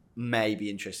that may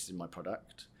be interested in my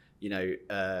product,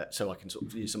 so I can sort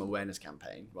of do some awareness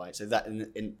campaign, right? So that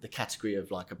in the category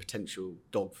of like a potential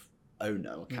dog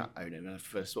owner or cat owner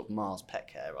for sort of Mars Pet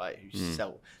Care, right? Who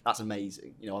sell, that's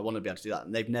amazing. I want to be able to do that,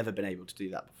 and they've never been able to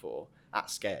do that before at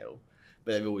scale.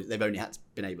 But they've only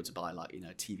been able to buy like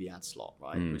a TV ad slot,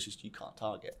 right? Which is you can't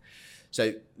target.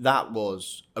 So that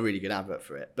was a really good advert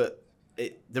for it. But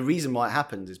the reason why it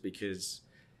happens is because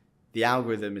the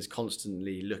algorithm is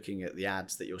constantly looking at the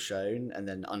ads that you're shown and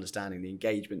then understanding the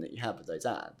engagement that you have with those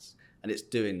ads. And it's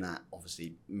doing that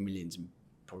obviously millions and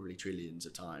probably trillions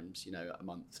of times, a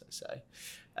month, let's say.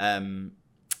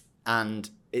 And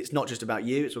it's not just about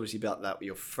you, it's obviously about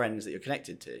your friends that you're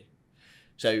connected to.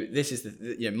 So this is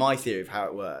my theory of how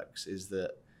it works is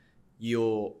that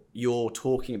you're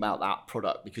talking about that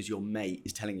product because your mate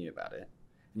is telling you about it.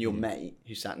 And your mate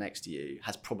who sat next to you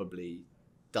has probably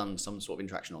done some sort of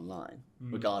interaction online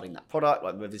regarding that product,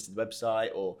 like visited the website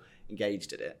or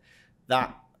engaged in it.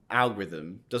 That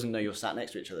algorithm doesn't know you're sat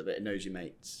next to each other, but it knows your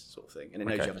mates, sort of thing, and it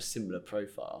knows you have a similar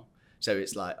profile. So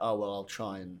it's like, oh well,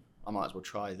 I might as well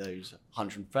try those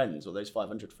 100 friends or those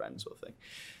 500 friends, sort of thing.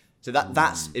 So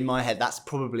that's in my head. That's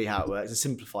probably how it works. A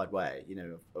simplified way,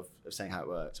 of saying how it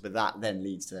works. But that then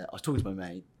leads to, I was talking to my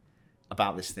mate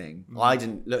about this thing. I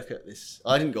didn't look at this.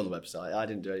 I didn't go on the website. I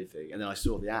didn't do anything. And then I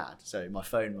saw the ad. So my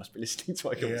phone must be listening to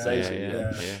my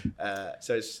conversation.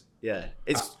 So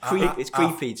it's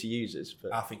creepy to users.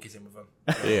 But I think he's in with them.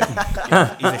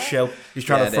 He's a shill. He's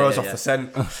trying to throw us off the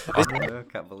scent. I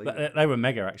can't believe it. They were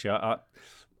mega, actually.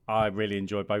 I really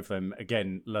enjoyed both of them.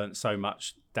 Again, learnt so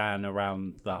much, Dan,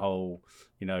 around the whole,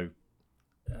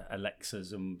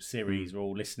 Alexas and Siris are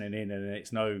all listening in, and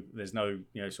there's no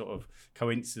sort of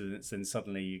coincidence, and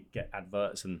suddenly you get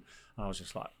adverts, and I was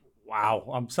just like, wow,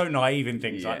 I'm so naive in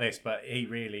things like this, but he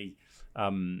really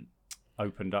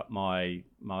opened up my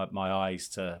eyes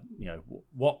to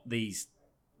what these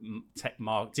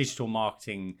digital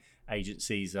marketing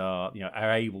agencies are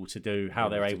able to do, how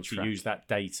they're able to use that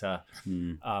data.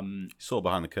 Saw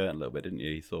behind the curtain a little bit, didn't you?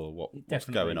 You saw what's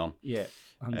going on. Yeah,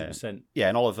 100%.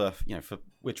 And Oliver,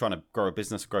 we're trying to grow a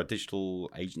business, grow a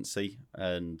digital agency,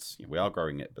 and we are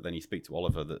growing it. But then you speak to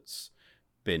Oliver, that's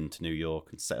been to New York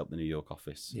and set up the New York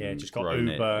office. Yeah, and just got grown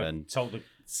it Uber, and told the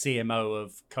CMO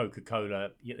of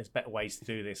Coca-Cola, yeah, there's better ways to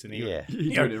do this. And Yeah.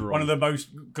 you know, one of the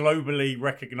most globally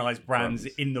recognized brands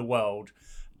in the world.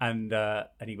 And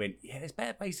he went, yeah, there's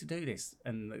better ways to do this.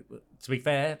 And to be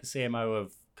fair, the CMO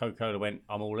of Coca-Cola went,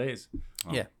 I'm all ears.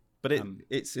 Yeah, but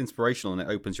it's inspirational and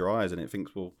it opens your eyes and it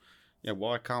thinks, well, yeah,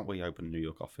 why can't we open a New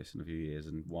York office in a few years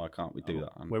and why can't we do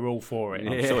that? And We're all for it.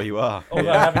 I'm sure you are.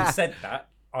 Although having said that,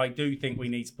 I do think we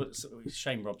need to put.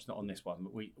 Shame Rob's not on this one,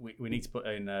 but we need to put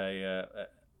in a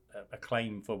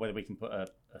claim for whether we can put a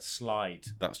slide.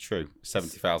 That's true.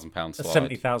 £70,000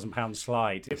 slide. A £70,000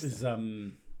 slide. It was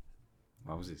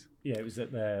What was this? Yeah, it was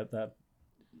at the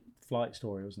Flight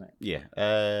Story, wasn't it?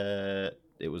 Yeah.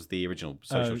 It was the original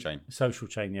Social Chain. Social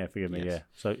Chain, yeah, forgive me, Yes.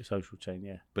 yeah. Social Chain,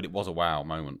 yeah. But it was a wow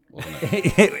moment, wasn't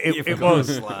it it? was.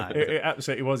 It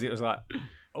absolutely was. It was like,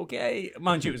 okay.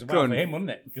 Mind you, it was a wow for him, wasn't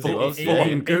it? Because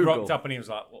he rocked up and he was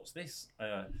like, what's this?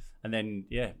 And then,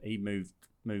 yeah, he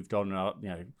moved on. You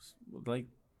know, like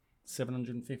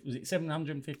 750, was it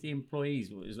 750 employees?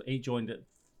 He joined at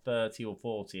 30 or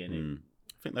 40 and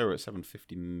I think they were at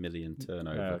 750 million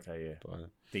turnover. Okay, yeah.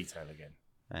 Detail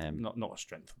again. Not a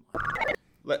strength of mine.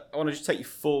 I want to just take you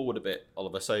forward a bit,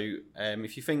 Oliver. So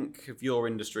if you think of your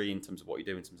industry in terms of what you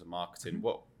do in terms of marketing,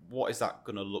 what is that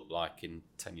going to look like in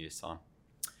 10 years' time?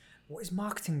 What is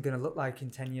marketing going to look like in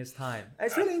 10 years' time?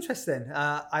 It's really interesting.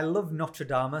 I love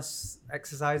Nostradamus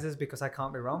exercises because I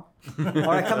can't be wrong. Or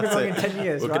I can't be wrong in 10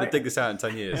 years, We're right? going to dig this out in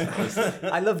 10 years.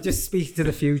 I love just speaking to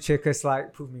the future because,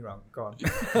 like, prove me wrong. Go on.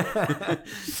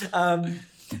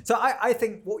 So I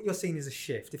think what you're seeing is a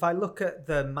shift. If I look at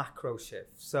the macro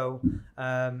shift, so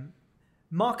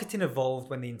marketing evolved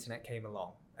when the internet came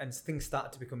along and things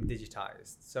started to become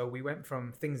digitized. So we went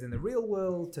from things in the real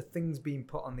world to things being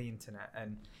put on the internet,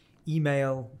 and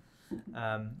email,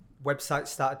 websites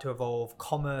started to evolve,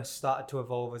 commerce started to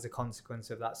evolve as a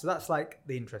consequence of that. So that's like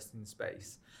the interesting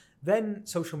space. Then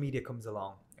social media comes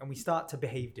along and we start to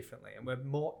behave differently and we're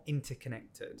more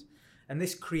interconnected. And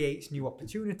this creates new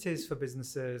opportunities for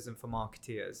businesses and for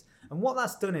marketeers. And what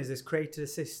that's done is it's created a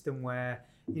system where,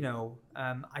 you know,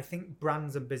 I think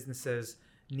brands and businesses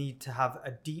need to have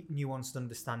a deep, nuanced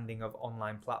understanding of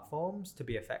online platforms to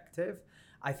be effective.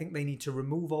 I think they need to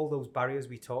remove all those barriers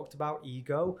we talked about,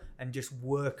 ego, and just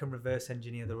work and reverse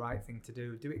engineer the right thing to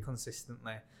do it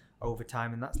consistently over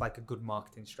time. And that's like a good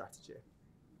marketing strategy.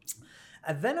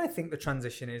 And then I think the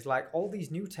transition is like all these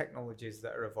new technologies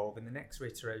that are evolving, the next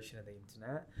iteration of the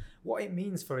internet, what it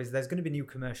means for is there's going to be new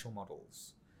commercial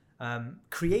models.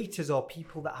 Creators or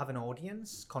people that have an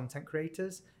audience, content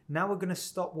creators, now are going to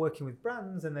stop working with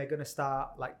brands and they're going to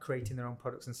start like creating their own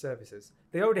products and services.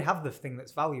 They already have the thing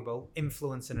that's valuable,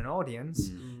 influence and an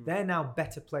audience. They're now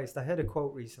better placed. I heard a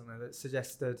quote recently that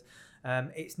suggested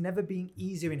it's never been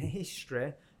easier in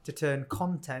history to turn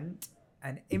content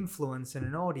and influence and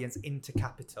an audience into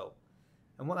capital.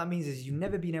 And what that means is you've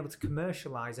never been able to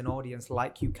commercialize an audience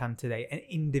like you can today, an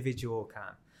individual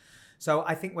can. So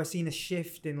I think we're seeing a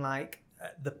shift in like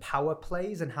the power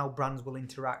plays and how brands will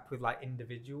interact with like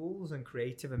individuals and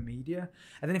creative and media.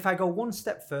 And then if I go one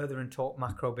step further and talk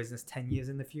macro business 10 years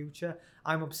in the future,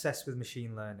 I'm obsessed with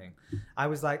machine learning. I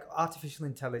was like, artificial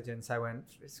intelligence, I went,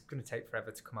 it's going to take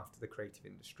forever to come after the creative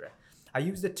industry. I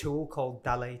used a tool called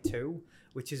DALL-E 2,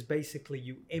 which is basically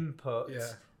you input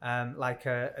like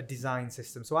a design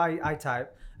system. So I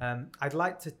type, I'd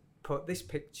like to put this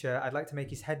picture, I'd like to make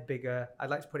his head bigger, I'd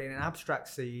like to put it in an abstract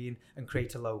scene and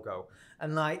create a logo.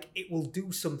 And like, it will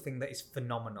do something that is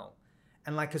phenomenal.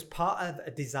 And like, as part of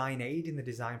a design aid in the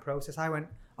design process, I went,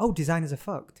 oh, designers are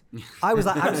fucked. I was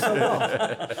like, I'm so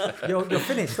lost. You're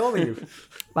finished, all of you.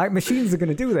 Like, machines are going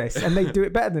to do this, and they do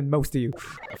it better than most of you.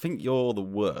 I think you're the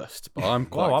worst, but I'm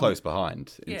quite close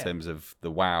behind in terms of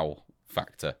the wow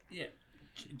factor. Yeah.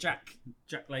 Jack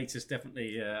Laters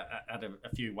definitely had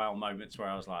a few wow moments where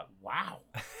I was like, wow.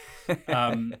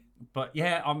 But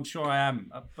yeah, I'm sure I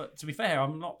am. But to be fair,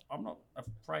 I'm not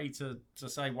afraid to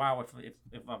say wow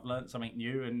if I've learned something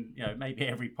new. And you know, maybe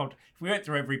every pod. If we went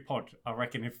through every pod, I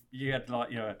reckon if you had like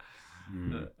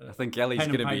I think Ellie's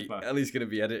gonna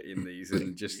be editing these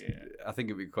and just. I think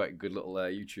it'd be quite a good little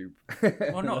YouTube.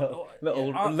 Well, not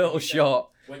little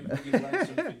short. When you learn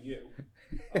something new,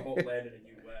 I'm not learning a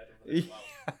new word.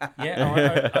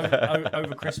 Yeah,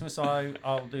 over Christmas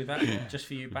I'll do that just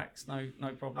for you, Bax. No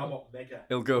problem. I want mega.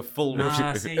 He'll go full.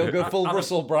 See, he'll go full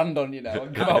Russell Brand on you now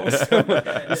and come out with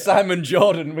some Simon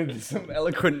Jordan with some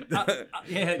eloquent. I'm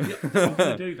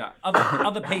gonna do that.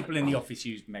 Other people in the office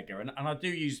use Mega, and I do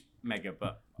use Mega,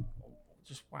 but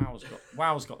just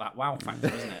Wow's got that wow factor,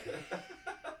 isn't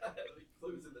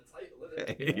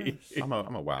it?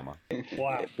 I'm a wow man.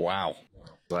 Wow.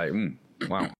 Like,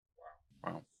 wow.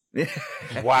 Wow.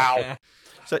 Wow.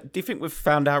 So, do you think we've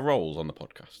found our roles on the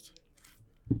podcast?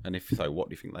 And if so, what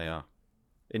do you think they are?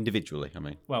 Individually, I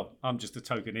mean. Well, I'm just a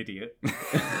token idiot.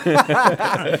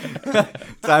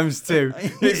 Times two.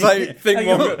 It's like thing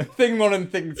one and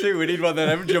thing two. We need one of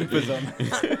them jumpers on.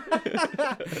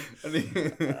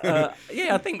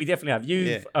 Yeah, I think we definitely have.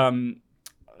 You've can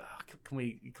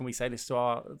we say this to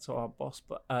our boss?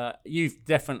 But you've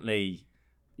definitely,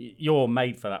 you're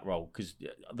made for that role, because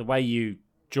the way you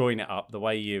join it up, the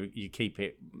way you keep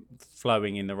it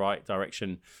flowing in the right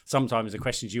direction. Sometimes the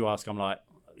questions you ask, I'm like,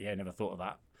 yeah, never thought of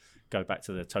that. Go back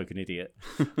to the token idiot.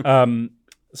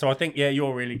 So I think, yeah,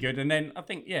 you're really good. And then I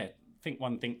think, think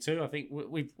one, think two. I think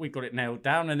we've got it nailed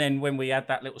down. And then when we add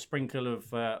that little sprinkle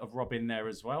of Rob in there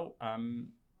as well,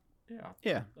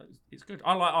 it's good.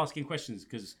 I like asking questions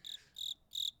because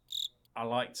I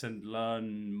like to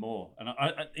learn more. And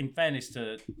I, in fairness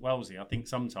to Wellesley, I think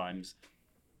sometimes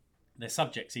there's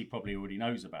subjects he probably already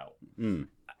knows about. And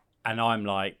I'm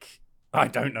like, I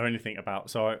don't know anything about.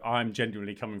 So I'm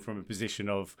genuinely coming from a position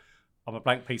of, I'm a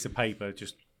blank piece of paper.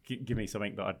 Just give me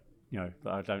something that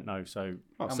I don't know. So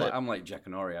I'm like Jack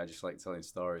and Ori. I just like telling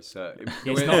stories. So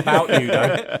it's not about you,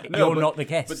 though. You're not the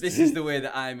guest. But this is the way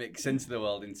that I make sense of the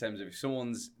world, in terms of if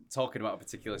someone's talking about a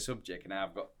particular subject and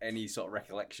I've got any sort of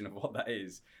recollection of what that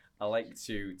is, I like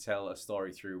to tell a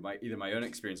story through either my own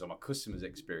experience or my customer's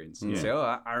experience. And say,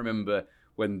 I remember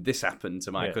when this happened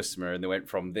to my customer and they went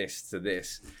from this to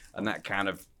this, and that kind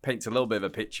of paints a little bit of a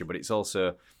picture. But it's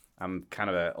also, I'm kind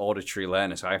of an auditory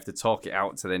learner, so I have to talk it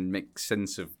out to then make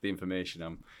sense of the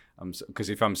information. Because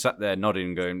if I'm sat there nodding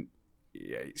and going,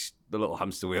 yeah, it's the little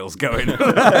hamster wheel's going.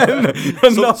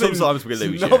 Sometimes we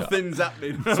lose you. Nothing's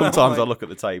happening. Sometimes I look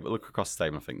across the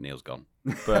table and I think Neil's gone.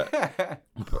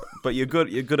 But you're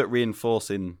good at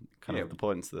reinforcing kind of the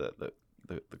points that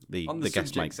the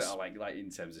guest makes. That are like in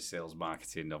terms of sales,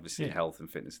 marketing, obviously health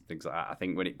and fitness and things like that. I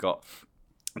think when it got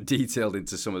detailed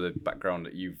into some of the background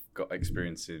that you've got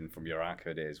experience in from your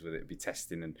Arco days, whether it be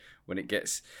testing, and when it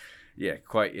gets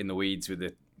quite in the weeds with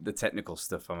the technical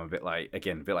stuff, I'm a bit like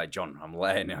John. I'm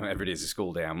learning. Every day's a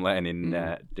school day. I'm learning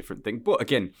different things. But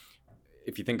again,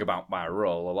 if you think about my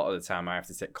role, a lot of the time I have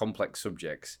to take complex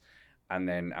subjects, and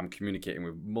then I'm communicating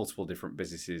with multiple different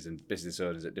businesses and business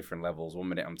owners at different levels. One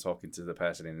minute I'm talking to the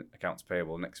person in accounts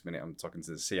payable, next minute I'm talking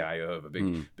to the CIO of a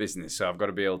big business. So I've got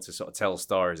to be able to sort of tell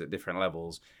stories at different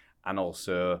levels, and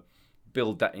also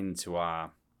build that into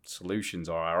our solutions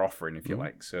or our offering, if you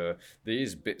like. So there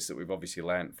is bits that we've obviously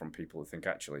learned from people who think,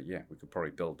 actually, we could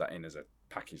probably build that in as a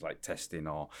package, like testing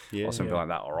or something like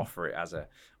that, or offer it as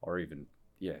or even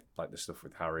like the stuff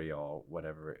with Harry or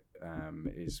whatever it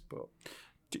is. But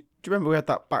do you remember we had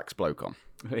that Bax bloke on?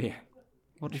 Yeah.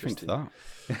 What do you think to that?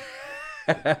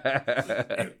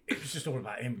 It was just all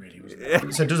about him, really, wasn't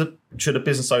it? So should a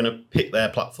business owner pick their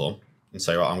platform and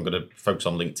say, right, I'm going to focus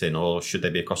on LinkedIn, or should they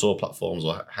be across all platforms,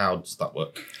 or how does that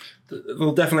work?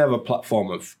 They'll definitely have a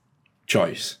platform of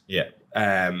choice. Yeah.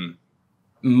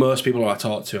 Most people I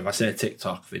talk to, if I say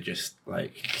TikTok, they just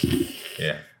like,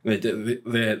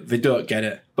 they don't get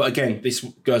it. But again, this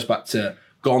goes back to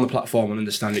go on the platform and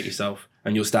understand it yourself,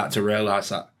 and you'll start to realise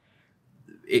that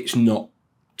it's not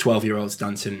 12-year-olds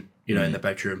dancing, in the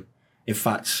bedroom. In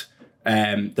fact,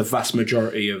 the vast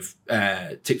majority of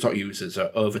TikTok users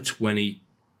are over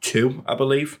 22, I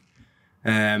believe.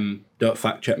 Don't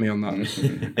fact check me on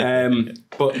that.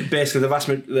 But basically,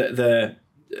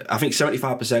 I think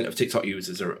 75% of TikTok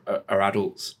users are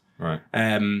adults. Right.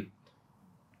 In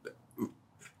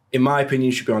my opinion,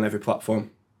 you should be on every platform.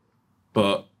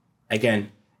 But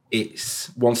again, it's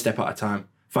one step at a time.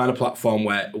 Find a platform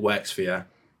where it works for you.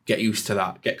 Get used to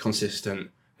that. Get consistent.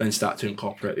 Then start to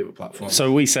incorporate the other platforms. So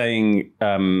are we saying,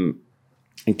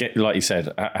 like you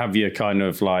said, have your kind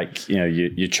of like,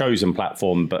 your chosen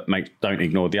platform, but don't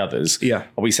ignore the others. Yeah.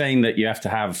 Are we saying that you have to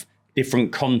have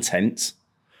different content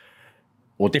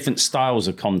or different styles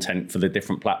of content for the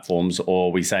different platforms? Or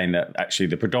are we saying that actually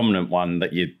the predominant one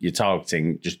that you're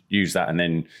targeting, just use that and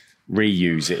then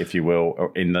reuse it, if you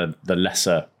will, in the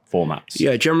lesser formats?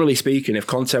 Yeah, generally speaking, if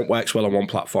content works well on one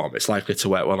platform, it's likely to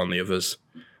work well on the others.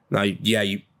 Now,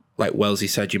 you, like Wellesley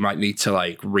said, you might need to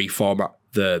like reformat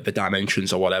the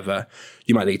dimensions or whatever.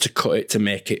 You might need to cut it to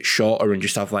make it shorter and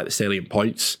just have like the salient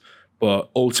points. But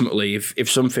ultimately,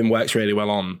 if something works really well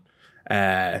on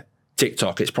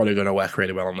TikTok, it's probably going to work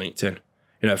really well on LinkedIn.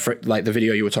 For, like the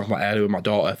video you were talking about earlier with my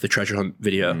daughter, the treasure hunt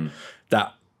video,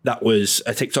 that was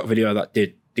a TikTok video that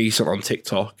did decent on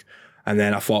TikTok. And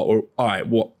then I thought, well, all right,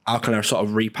 how can I sort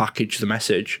of repackage the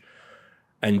message?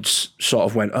 and sort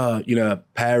of went, oh, you know,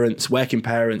 parents, working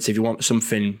parents, if you want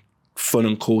something fun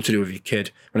and cool to do with your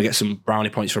kid, want to get some brownie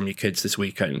points from your kids this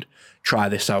weekend, try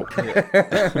this out.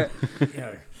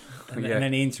 And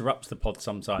then he interrupts the pod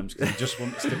sometimes because he just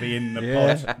wants to be in the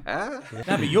pod.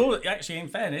 No, but you're actually, in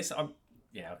fairness, I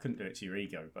couldn't do it to your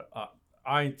ego, but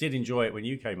I did enjoy it when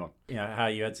you came on. You know, how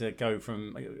you had to go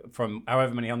from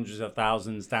however many hundreds of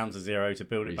thousands down to zero to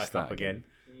build it back up again.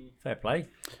 Fair play.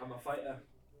 I'm a fighter.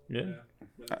 Yeah.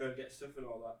 When I go and get stuff and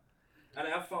all that. And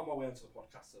I have found my way onto the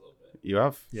podcast a little bit. You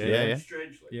have? Yeah.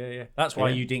 Strangely. Yeah. That's why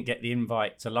you didn't get the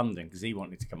invite to London, because he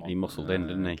wanted to come on. He muscled in,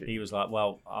 didn't he? He was like,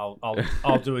 "Well,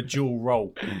 I'll do a dual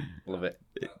role." Love it.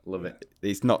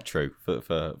 It's not true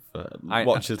for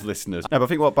watchers, listeners. No, but I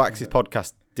think what Bax's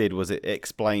podcast did was it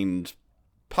explained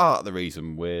part of the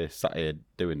reason we're sat here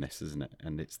doing this, isn't it?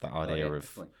 And it's that idea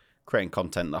of creating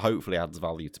content that hopefully adds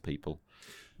value to people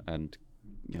and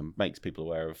makes people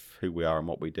aware of who we are and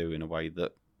what we do in a way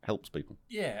that helps people.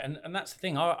 Yeah, and that's the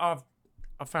thing. I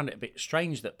found it a bit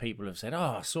strange that people have said,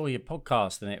 "Oh, I saw your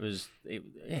podcast and it was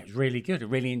really good, a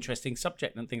really interesting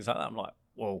subject and things like that." I'm like,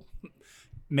 well,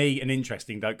 me and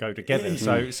interesting don't go together.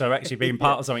 So actually being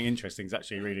part of something interesting is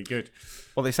actually really good.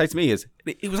 What they say to me is,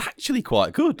 it was actually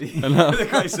quite good. And They're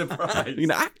quite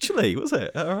surprised. Actually, was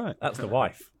it? All right. That's the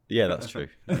wife. Yeah, that's true.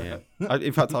 Yeah.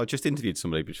 In fact, I just interviewed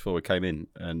somebody before we came in,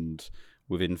 and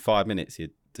within 5 minutes, he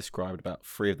had described about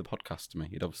 3 of the podcasts to me.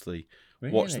 He'd obviously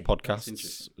watched the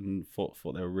podcasts and thought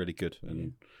they were really good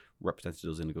and represented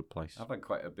us in a good place. I've had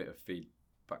quite a bit of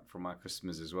feedback from my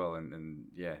customers as well, and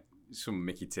some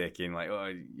Mickey taking like,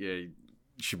 oh yeah, you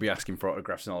should be asking for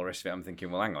autographs and all the rest of it. I'm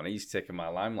thinking, well, hang on, he's taking my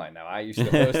limelight now. I used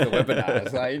to host the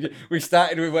webinars. Like, we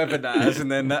started with webinars, and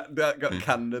then that got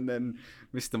canned, and then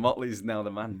Mr. Motley's now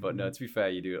the man. But no, to be fair,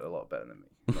 you do it a lot better than me.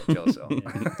 I'm not jealous at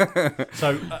all.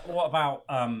 So, what about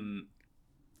I'm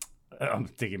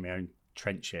digging my own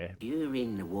trench here. You're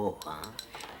in the war.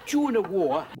 During the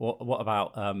war. What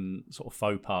about sort of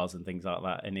faux pas and things like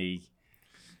that? Any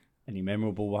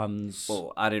memorable ones?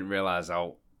 Well, I didn't realise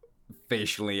how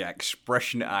facially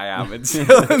expressionate I am until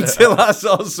I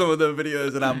saw some of the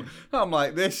videos, and I'm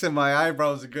like this, and my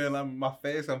eyebrows are going on my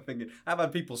face. I'm thinking, I've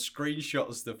had people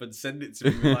screenshot stuff and send it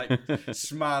to me with like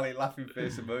smiley, laughing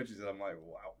face emojis, and I'm like,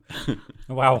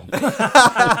 wow.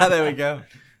 There we go.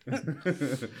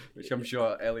 Which I'm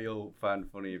sure Ellie will find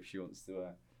funny if she wants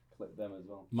to clip them as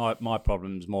well. My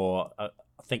problem's more I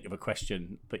think of a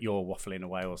question, but you're waffling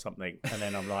away or something, and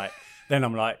then I'm like,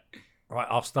 right,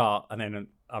 I'll start, and then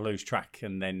I lose track,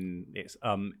 and then it's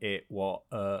that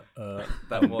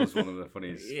was one of the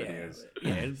funniest videos.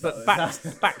 Yeah, but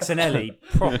Bax and Ellie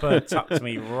proper tucked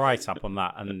me right up on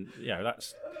that, and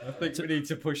that's. I think we need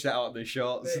to push that out in the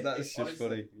shorts. That's just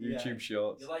funny. YouTube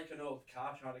shorts. You're like an old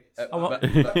car trying to get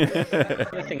The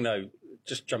other thing, though,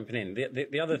 just jumping in,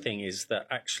 the other thing is that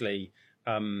actually,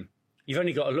 you've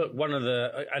only got to look. One of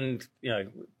the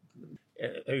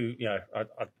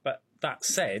but that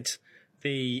said,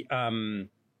 I've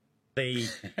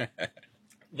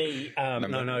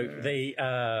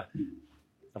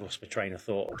lost my train of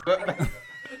thought.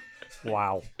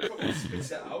 Wow.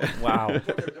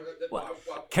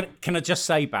 Can I just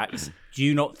say, Bax, do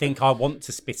you not think I want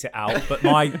to spit it out? But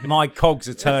my cogs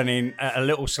are turning at a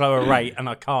little slower rate, and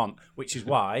I can't, which is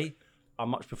why I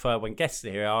much prefer when guests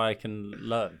are here, I can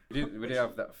learn. We did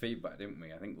have that feedback, didn't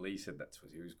we? I think Lee said that to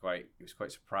us. He was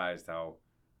quite surprised how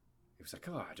he was like,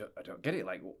 "Oh, I don't get it.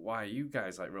 Like, why are you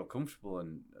guys like real comfortable?"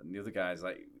 And the other guys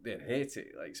like they hate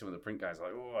it. Like some of the print guys are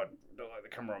like, "Oh, I don't like the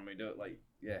camera on me. Don't like."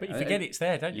 Yeah, but you forget it's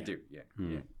there, don't you? You do, yeah.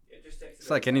 It's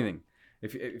like anything.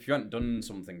 If you haven't done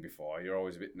something before, you're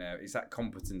always a bit nervous. It's that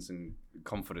competence and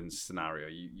confidence scenario.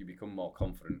 You become more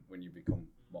confident when you become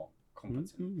more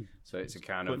competent. Mm-hmm. So it's a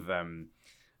kind of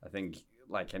I think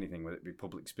like anything, whether it be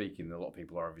public speaking, a lot of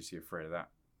people are obviously afraid of that.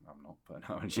 I'm not, but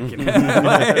no, I'm joking.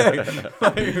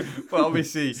 Well,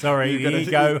 obviously, sorry, the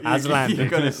ego has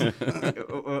landed.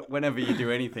 Whenever you do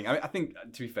anything, I think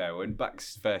to be fair, when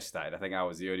Bax first started, I think I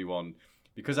was the only one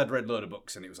because I'd read a load of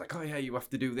books and it was like, oh yeah, you have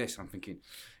to do this. I'm thinking,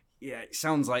 yeah, it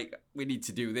sounds like we need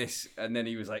to do this. And then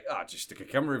he was like, just stick a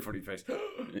camera in front of your face.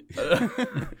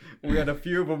 We had a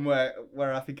few of them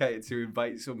where I think I had to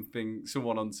invite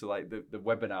someone onto like the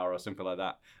webinar or something like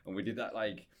that. And we did that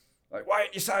like, why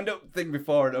ain't you signed up thing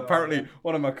before? And apparently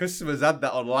one of my customers had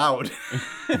that on loud.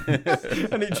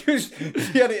 And he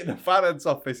had it in the finance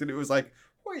office and it was like,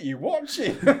 what are you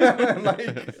watching?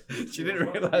 Like, she didn't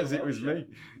realise it was me.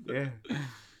 Yeah.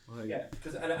 Yeah,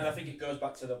 because and I think it goes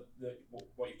back to the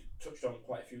what you touched on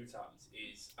quite a few times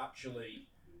is actually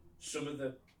some of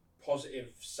the positive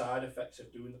side effects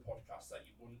of doing the podcast that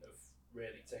you wouldn't have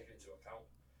really taken into account.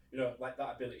 you know, like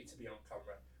that ability to be on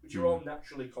camera, which you're all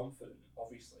naturally confident,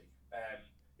 obviously,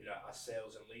 you know, as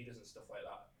sales and leaders and stuff like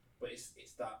that. But it's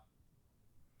that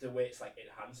the way it's like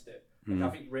enhanced it. Like I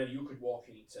think really you could walk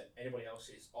into anybody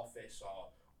else's office or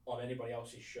on anybody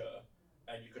else's show,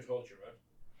 and you could hold your own.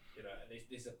 You know, and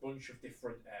there's a bunch of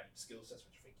different skill sets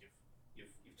which I think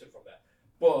you've took from there.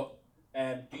 But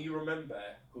do you remember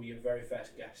who your very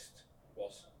first guest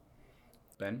was?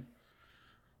 Ben?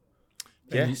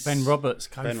 Yes. Ben Roberts,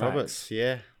 Kofax. Ben Roberts,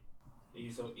 yeah.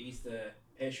 He's the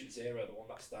patient zero, the one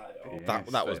that started it all.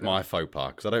 That was my faux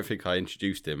pas, because I don't think I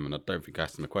introduced him, and I don't think I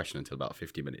asked him a question until about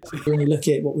 50 minutes. When you look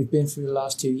at what we've been through the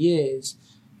last 2 years,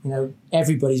 you know,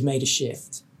 everybody's made a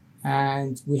shift.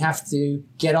 And we have to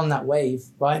get on that wave,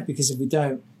 right? Because if we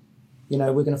don't, you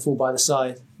know, we're going to fall by the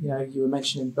side. You know, you were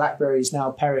mentioning BlackBerry's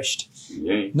now perished.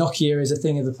 Yeah. Nokia is a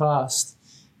thing of the past.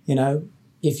 You know,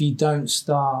 if you don't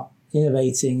start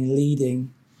innovating and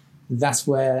leading, that's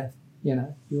where, you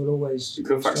know, you'll always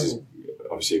Kofax is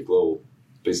obviously a global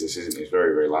business, isn't it? It's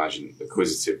very, very large and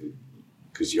acquisitive,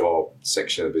 because your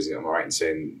section of the business, am I right in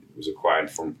saying, was acquired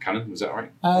from Canon? Was that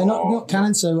right? Not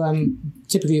Canon. So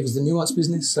typically it was the Nuance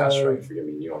business. So that's right. Forgive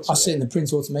me, Nuance. I sit in the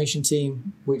print automation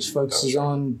team, which focuses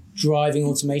on driving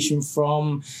automation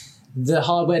from the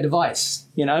hardware device,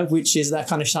 you know, which is that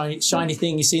kind of shiny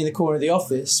thing you see in the corner of the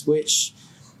office, which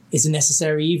is a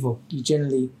necessary evil. You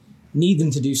generally need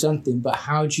them to do something, but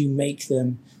how do you make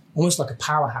them almost like a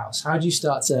powerhouse? How do you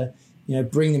start to, you know,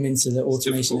 bring them into the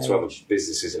automation? It's difficult to have a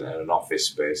business, isn't it, an office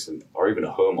space, or even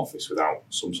a home office without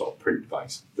some sort of print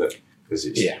device. Because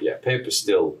paper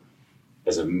still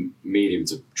as a medium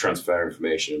to transfer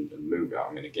information and move it out.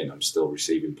 I mean, again, I'm still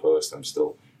receiving post, I'm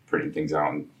still printing things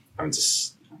out and having to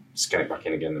scan it back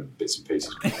in again in bits and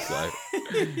pieces.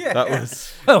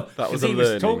 That was a he learning.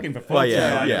 was talking before. Well,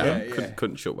 yeah.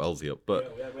 Couldn't shut Wellesley up,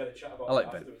 but we had a chat about I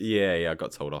like Ben. yeah, I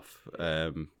got told off.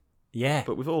 Yeah,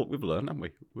 but we've learned, haven't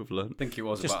we? We've learned. I think it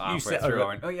was Just about use halfway it through. over- I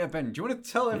went, "Oh yeah, Ben, do you want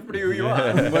to tell everybody who you are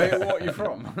and what you're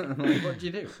from? Like, what do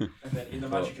you do?" And then in the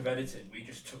magic of editing, we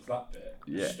just took that bit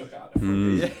and Yeah. stuck it out the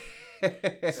front. Yeah.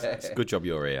 It's a good job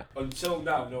you're here. Until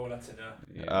now, no one had to know.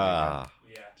 Yeah.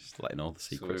 Yeah. Just letting all the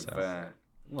secrets So out.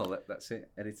 well, that's it.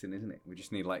 Editing, isn't it? We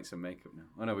just need lights and makeup now.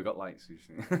 Oh no, we got lights. You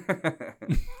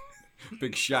see.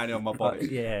 Big shiny on my body.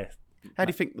 Yeah. How do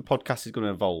you think the podcast is going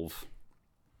to evolve?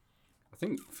 I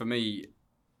think for me,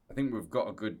 I think we've got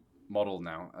a good model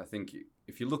now. I think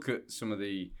if you look at some of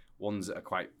the ones that are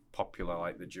quite popular,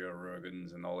 like the Joe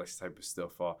Rogans and all this type of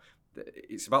stuff,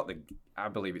 it's about I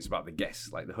believe it's about the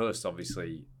guests. Like the hosts,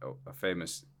 obviously, are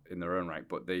famous in their own right,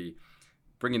 but they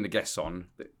bringing the guests on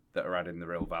that are adding the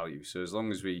real value. So as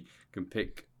long as we can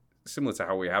pick, similar to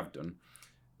how we have done,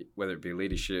 whether it be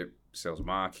leadership, sales,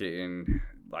 marketing,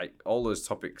 like all those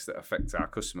topics that affect our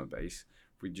customer base,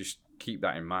 if we just keep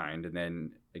that in mind, and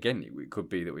then again, it could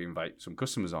be that we invite some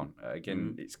customers on.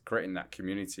 Again, it's creating that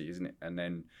community, isn't it? And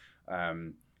then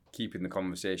keeping the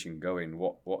conversation going.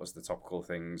 What is the topical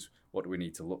things? What do we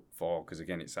need to look for? Because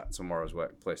again, it's at tomorrow's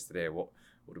workplace today. What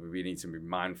do we need to be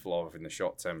mindful of in the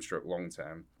short term, stroke long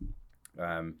term?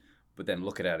 But then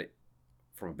looking at it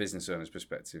from a business owner's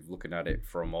perspective, looking at it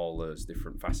from all those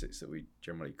different facets that we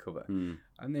generally cover,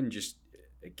 and then just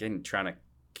again trying to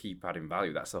keep adding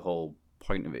value. That's the whole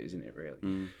point of it, isn't it?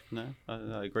 Really? No,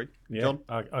 I agree. Yeah, John?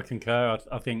 I concur.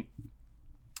 I think,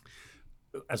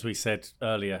 as we said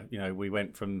earlier, you know, we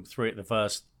went from the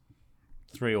first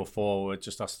 3 or 4 were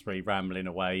just us 3 rambling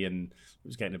away, and it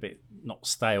was getting a bit not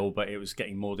stale, but it was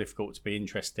getting more difficult to be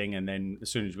interesting. And then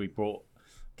as soon as we brought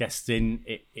guests in,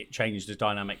 it changed the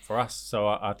dynamic for us. So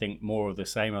I think more of the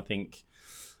same. I think,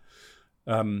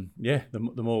 the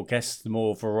more guests, the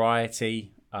more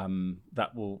variety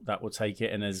that will take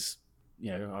it. And as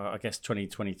you know, I guess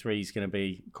 2023 is going to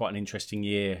be quite an interesting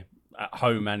year at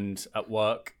home and at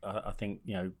work. I think,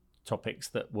 you know, topics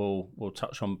that we'll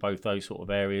touch on both those sort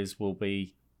of areas will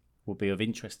be of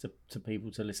interest to people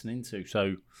to listen into.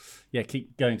 So yeah,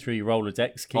 keep going through your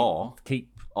Rolodex.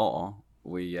 Or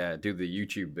we do the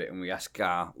YouTube bit and we ask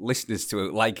our listeners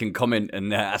to like and comment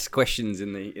and ask questions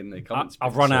in the comments.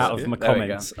 I've run out of my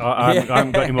comments. I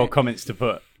haven't got any more comments to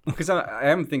put. Because I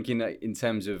am thinking that in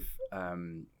terms of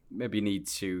maybe need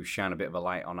to shine a bit of a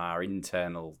light on our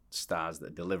internal stars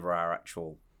that deliver our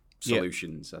actual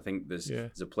solutions. I think there's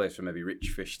a place for maybe Rich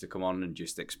Fish to come on and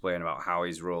just explain about how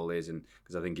his role is, and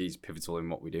because I think he's pivotal in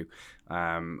what we do.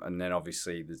 And then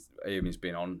obviously there's Amy's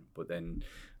been on, but then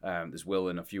there's Will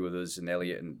and a few others and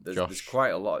Elliot, and there's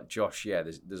quite a lot. Josh,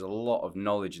 there's a lot of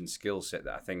knowledge and skill set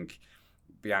that I think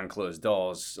behind closed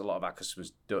doors a lot of our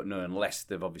customers don't know unless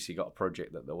they've obviously got a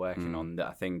project that they're working on, that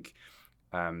I think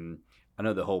and I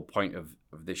know the whole point of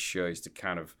this show is to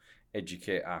kind of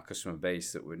educate our customer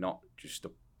base that we're not just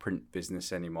a print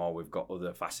business anymore. We've got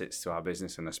other facets to our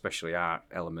business, and especially our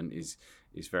element is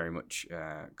very much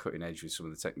cutting edge with some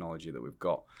of the technology that we've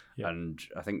got. Yeah. And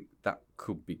I think that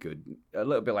could be good. A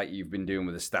little bit like you've been doing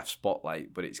with the staff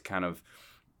spotlight, but it's kind of,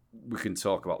 we can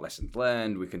talk about lessons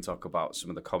learned. We can talk about some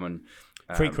of the common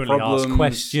frequently problems. asked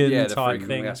question Yeah, the type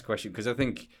frequently thing. asked question, because I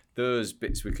think those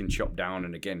bits we can chop down,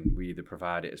 and again, we either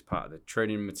provide it as part of the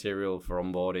training material for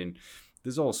onboarding.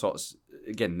 There's all sorts.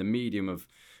 Again, the medium of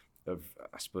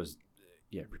I suppose,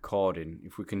 recording.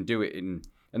 If we can do it in,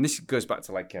 and this goes back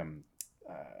to like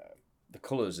the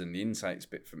colours and the insights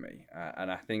bit for me,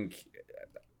 and I think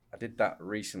I did that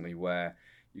recently where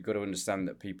you've got to understand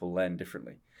that people learn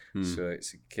differently. So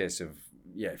it's a case of,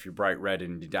 if you're bright red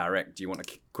and you direct, do you want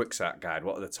a quick start guide?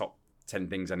 What are the top 10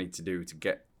 things I need to do to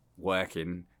get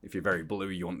working? If you're very blue,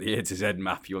 you want the A to Z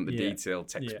map, you want the detailed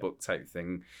textbook type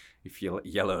thing. If you're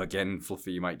yellow, again,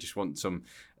 fluffy, you might just want some,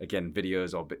 again,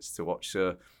 videos or bits to watch.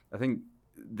 So I think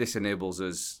this enables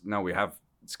us, now we have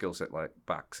skill set like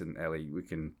Bax and Ellie, we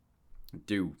can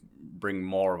bring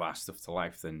more of our stuff to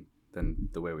life than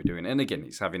the way we're doing it. And again,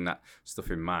 it's having that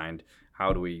stuff in mind.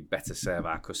 How do we better serve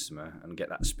our customer and get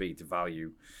that speed to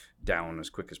value down as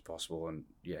quick as possible? And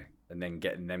then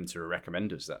getting them to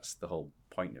recommend us. That's the whole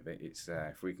point of it. It's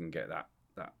if we can get that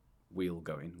wheel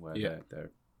going where they're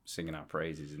singing our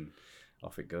praises and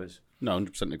off it goes. No,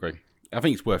 100% agree. I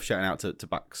think it's worth shouting out to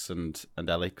Bax and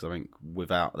Ellie, because I think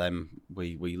without them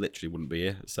we literally wouldn't be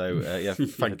here. So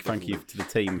thank you to the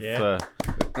team for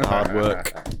the hard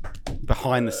work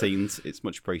behind the scenes. It's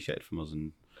much appreciated from us,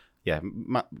 and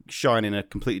shining a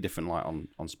completely different light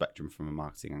on Spectrum from a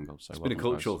marketing angle. So it's been a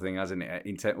cultural thing, hasn't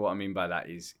it? What I mean by that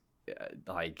is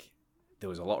like there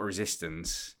was a lot of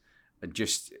resistance and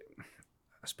just,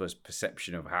 I suppose,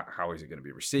 perception of how is it going to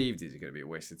be received? Is it going to be a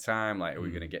waste of time? Like, are we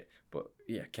going to get? But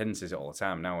Ken says it all the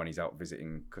time now when he's out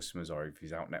visiting customers or if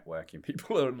he's out networking.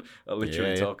 People are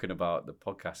literally talking about the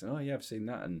podcast and I've seen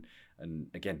that, and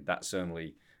again, that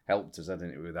certainly helped us,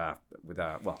 hasn't it, with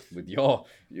your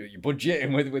budget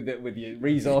and with your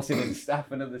resourcing and staff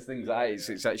and other things like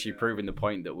that. It's actually proving the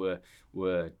point that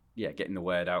we're getting the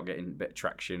word out, getting a bit of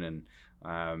traction,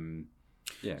 and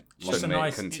it's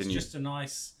just a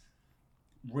nice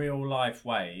real life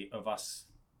way of us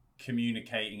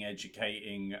communicating,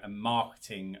 educating, and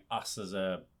marketing us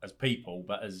as people,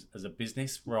 but as a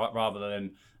business, rather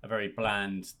than a very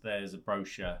bland. There's a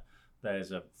brochure,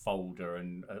 there's a folder,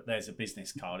 and there's a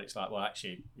business card. It's like, well,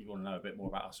 actually, you want to know a bit more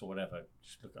about us or whatever,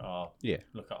 just look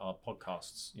at our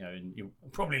podcasts, and you'll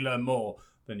probably learn more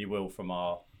than you will from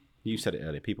our. You said it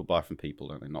earlier. People buy from people,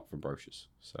 don't they? Not from brochures.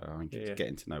 So I think it's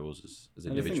getting to know us as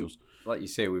individuals. Like you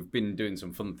say, we've been doing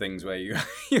some fun things where you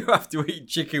have to eat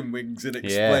chicken wings and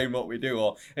explain what we do,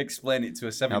 or explain it to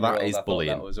a 7-year-old. Now that is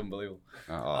bullying. That was unbelievable.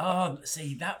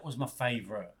 See, that was my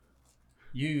favourite.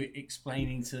 You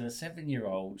explaining to a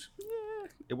 7-year-old.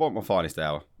 Yeah, it wasn't my finest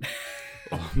hour.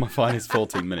 My finest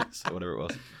 14 minutes or whatever it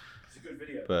was. It's a good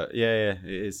video. But it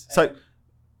is. So,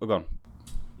 we're gone.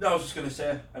 No, I was just going to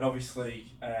say, and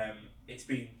obviously, it's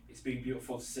been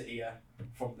beautiful to sit here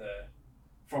from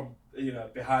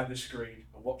behind the screen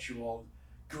and watch you all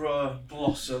grow,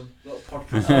 blossom, little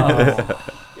podcast.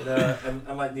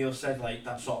 And like Neil said, like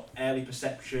that sort of early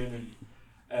perception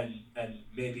and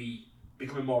maybe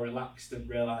becoming more relaxed and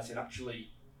realising actually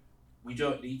we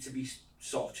don't need to be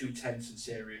sort of too tense and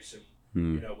serious,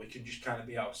 and we can just kind of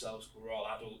be ourselves. We're all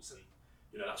adults, and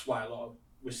that's why a lot of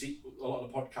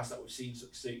the podcasts that we've seen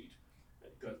succeed.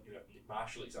 Nick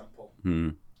Marshall example.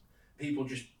 People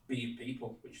just being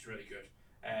people, which is really good.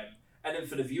 And then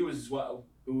for the viewers as well,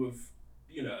 who have,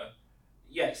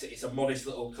 it's a modest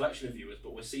little collection of viewers,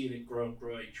 but we're seeing it grow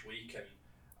each week, and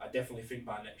I definitely think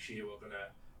by next year we're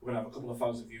gonna have a couple of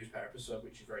thousand views per episode,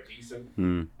 which is very decent.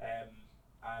 And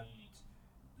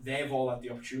they've all had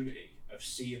the opportunity of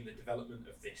seeing the development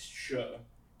of this show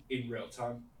in real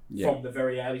time. From the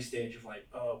very early stage of like,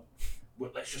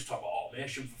 let's just talk about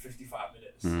automation for 55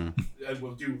 minutes, and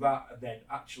we'll do that, and then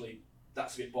actually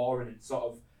that's a bit boring, and sort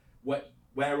of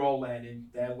we're all learning,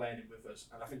 they're learning with us,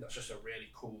 and I think that's just a really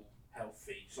cool,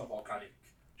 healthy, sort of organic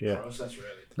process,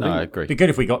 really. No, I agree. It'd be good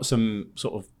if we got some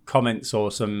sort of comments or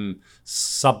some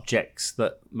subjects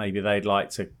that maybe they'd like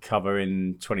to cover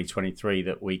in 2023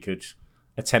 that we could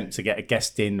attempt to get a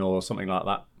guest in or something like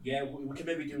that. Yeah, we can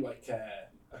maybe do like a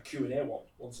Q&A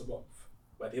once a month,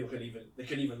 where people can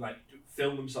even like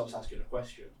film themselves asking a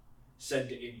question, send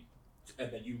it in,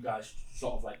 and then you guys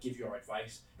sort of like give your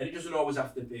advice. And it doesn't always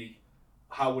have to be,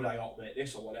 how would I automate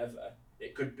this or whatever.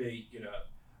 It could be,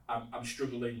 I'm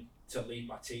struggling to lead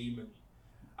my team, and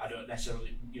I don't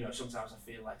necessarily, sometimes I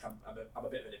feel like I'm a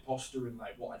bit of an imposter and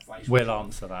like what advice. We'll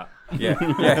answer that.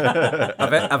 Yeah.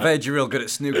 I've heard you're real good at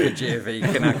snooker, JV.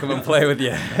 Can I come and play with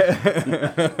you?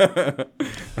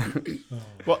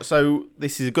 So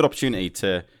this is a good opportunity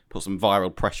to put some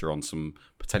viral pressure on some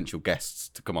potential guests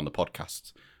to come on the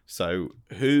podcast. So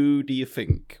who do you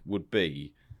think would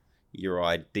be your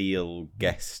ideal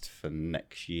guest for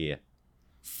next year?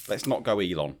 Let's not go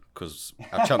Elon, because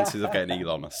our chances of getting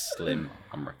Elon are slim,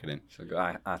 I'm reckoning. Shall I go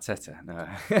Arteta? No.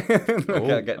 Oh,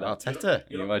 Can't get that. Arteta.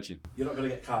 Can you imagine? You're not going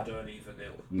to get Cardone either,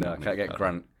 Neil. No, I can't get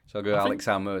Grant. Shall I go Alex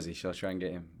Almerzi? Shall I try and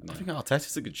get him? No. I think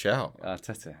Arteta's a good shout.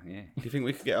 Arteta, yeah. Do you think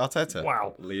we could get Arteta?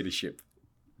 Wow. Leadership.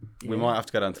 We might have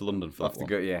to go down to London for We'll that have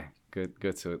to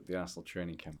go to the Arsenal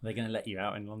training camp. They're going to let you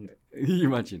out in London. You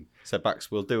imagine? So, Bax,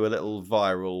 we'll do a little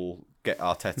viral get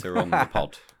Arteta on the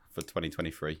pod for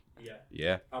 2023. Yeah.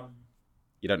 Yeah?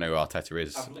 You don't know who Arteta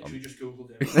is. I've literally just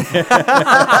Googled him.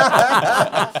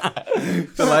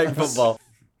 For like football.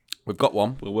 We've got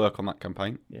one. We'll work on that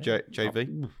campaign. Yeah.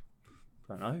 JV?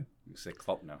 Don't know. You say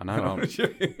Klopp now. I know.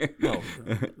 Well,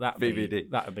 that'd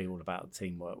BBD. be all about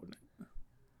teamwork, wouldn't it?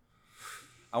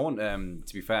 I want,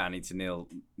 to be fair, I need to nail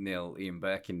Ian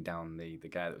Birkin down, the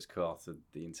guy that was co-authored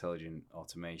the intelligent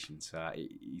automation. So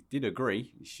he did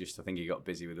agree. It's just I think he got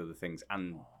busy with other things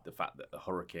and the fact that the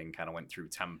hurricane kind of went through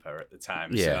Tampa at the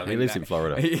time. Yeah, so he lives in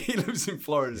Florida. He lives in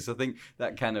Florida, so I think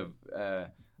that kind of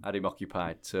had him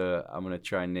occupied. So I'm going to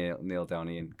try and nail down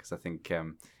Ian because I think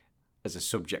as a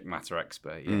subject matter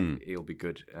expert, he'll be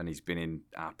good. And he's been in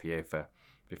RPA for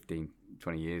 15,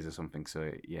 20 years or something.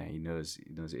 So yeah, he knows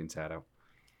it inside out.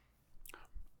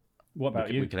 What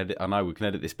about you? We can edit. I know we can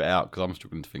edit this bit out because I'm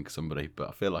struggling to think of somebody, but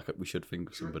I feel like we should think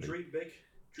of somebody. Dream big.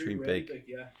 Dream really big.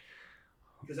 Yeah.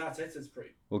 Because Arteta's pretty.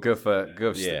 We'll go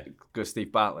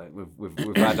Steve Bartlett.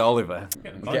 We've had Oliver.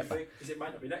 Because it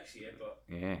might not be next year, but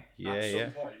at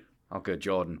some point. I'll go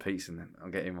Jordan Peace and then I'll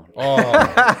get him on.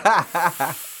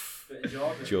 Oh,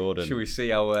 Jordan. Should we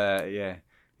see how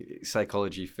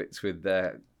psychology fits with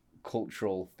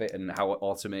cultural fit and how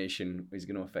automation is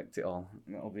going to affect it all?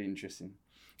 That'll be interesting.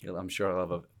 I'm sure I'll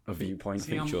have a viewpoint.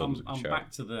 See, I'm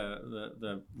back to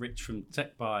the Rich from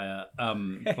Tech Buyer.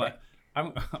 But I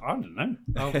don't know.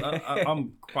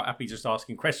 I'm quite happy just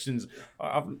asking questions.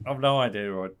 I've no idea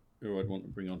who I'd want to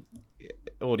bring on.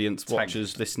 Audience,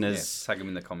 watchers, listeners. Tag them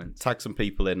in the comments. Tag some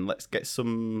people in. Let's get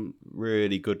some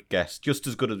really good guests, just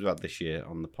as good as we had this year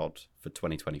on the pod for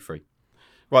 2023.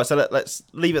 Right, so let's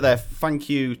leave it there. Thank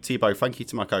you to you both. Thank you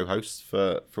to my co-hosts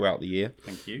for throughout the year.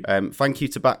 Thank you. Thank you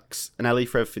to Bax and Ellie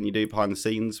for everything you do behind the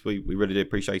scenes. We really do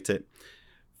appreciate it.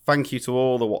 Thank you to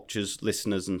all the watchers,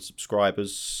 listeners, and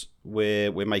subscribers.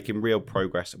 We're making real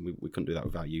progress, and we couldn't do that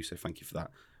without you. So thank you for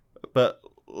that. But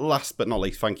last but not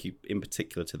least, thank you in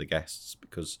particular to the guests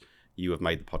because you have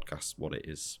made the podcast what it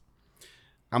is.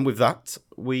 And with that,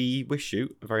 we wish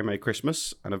you a very Merry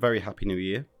Christmas and a very Happy New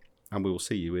Year. And we will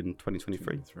see you in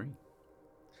 2023.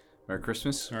 Merry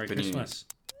Christmas. Merry Christmas.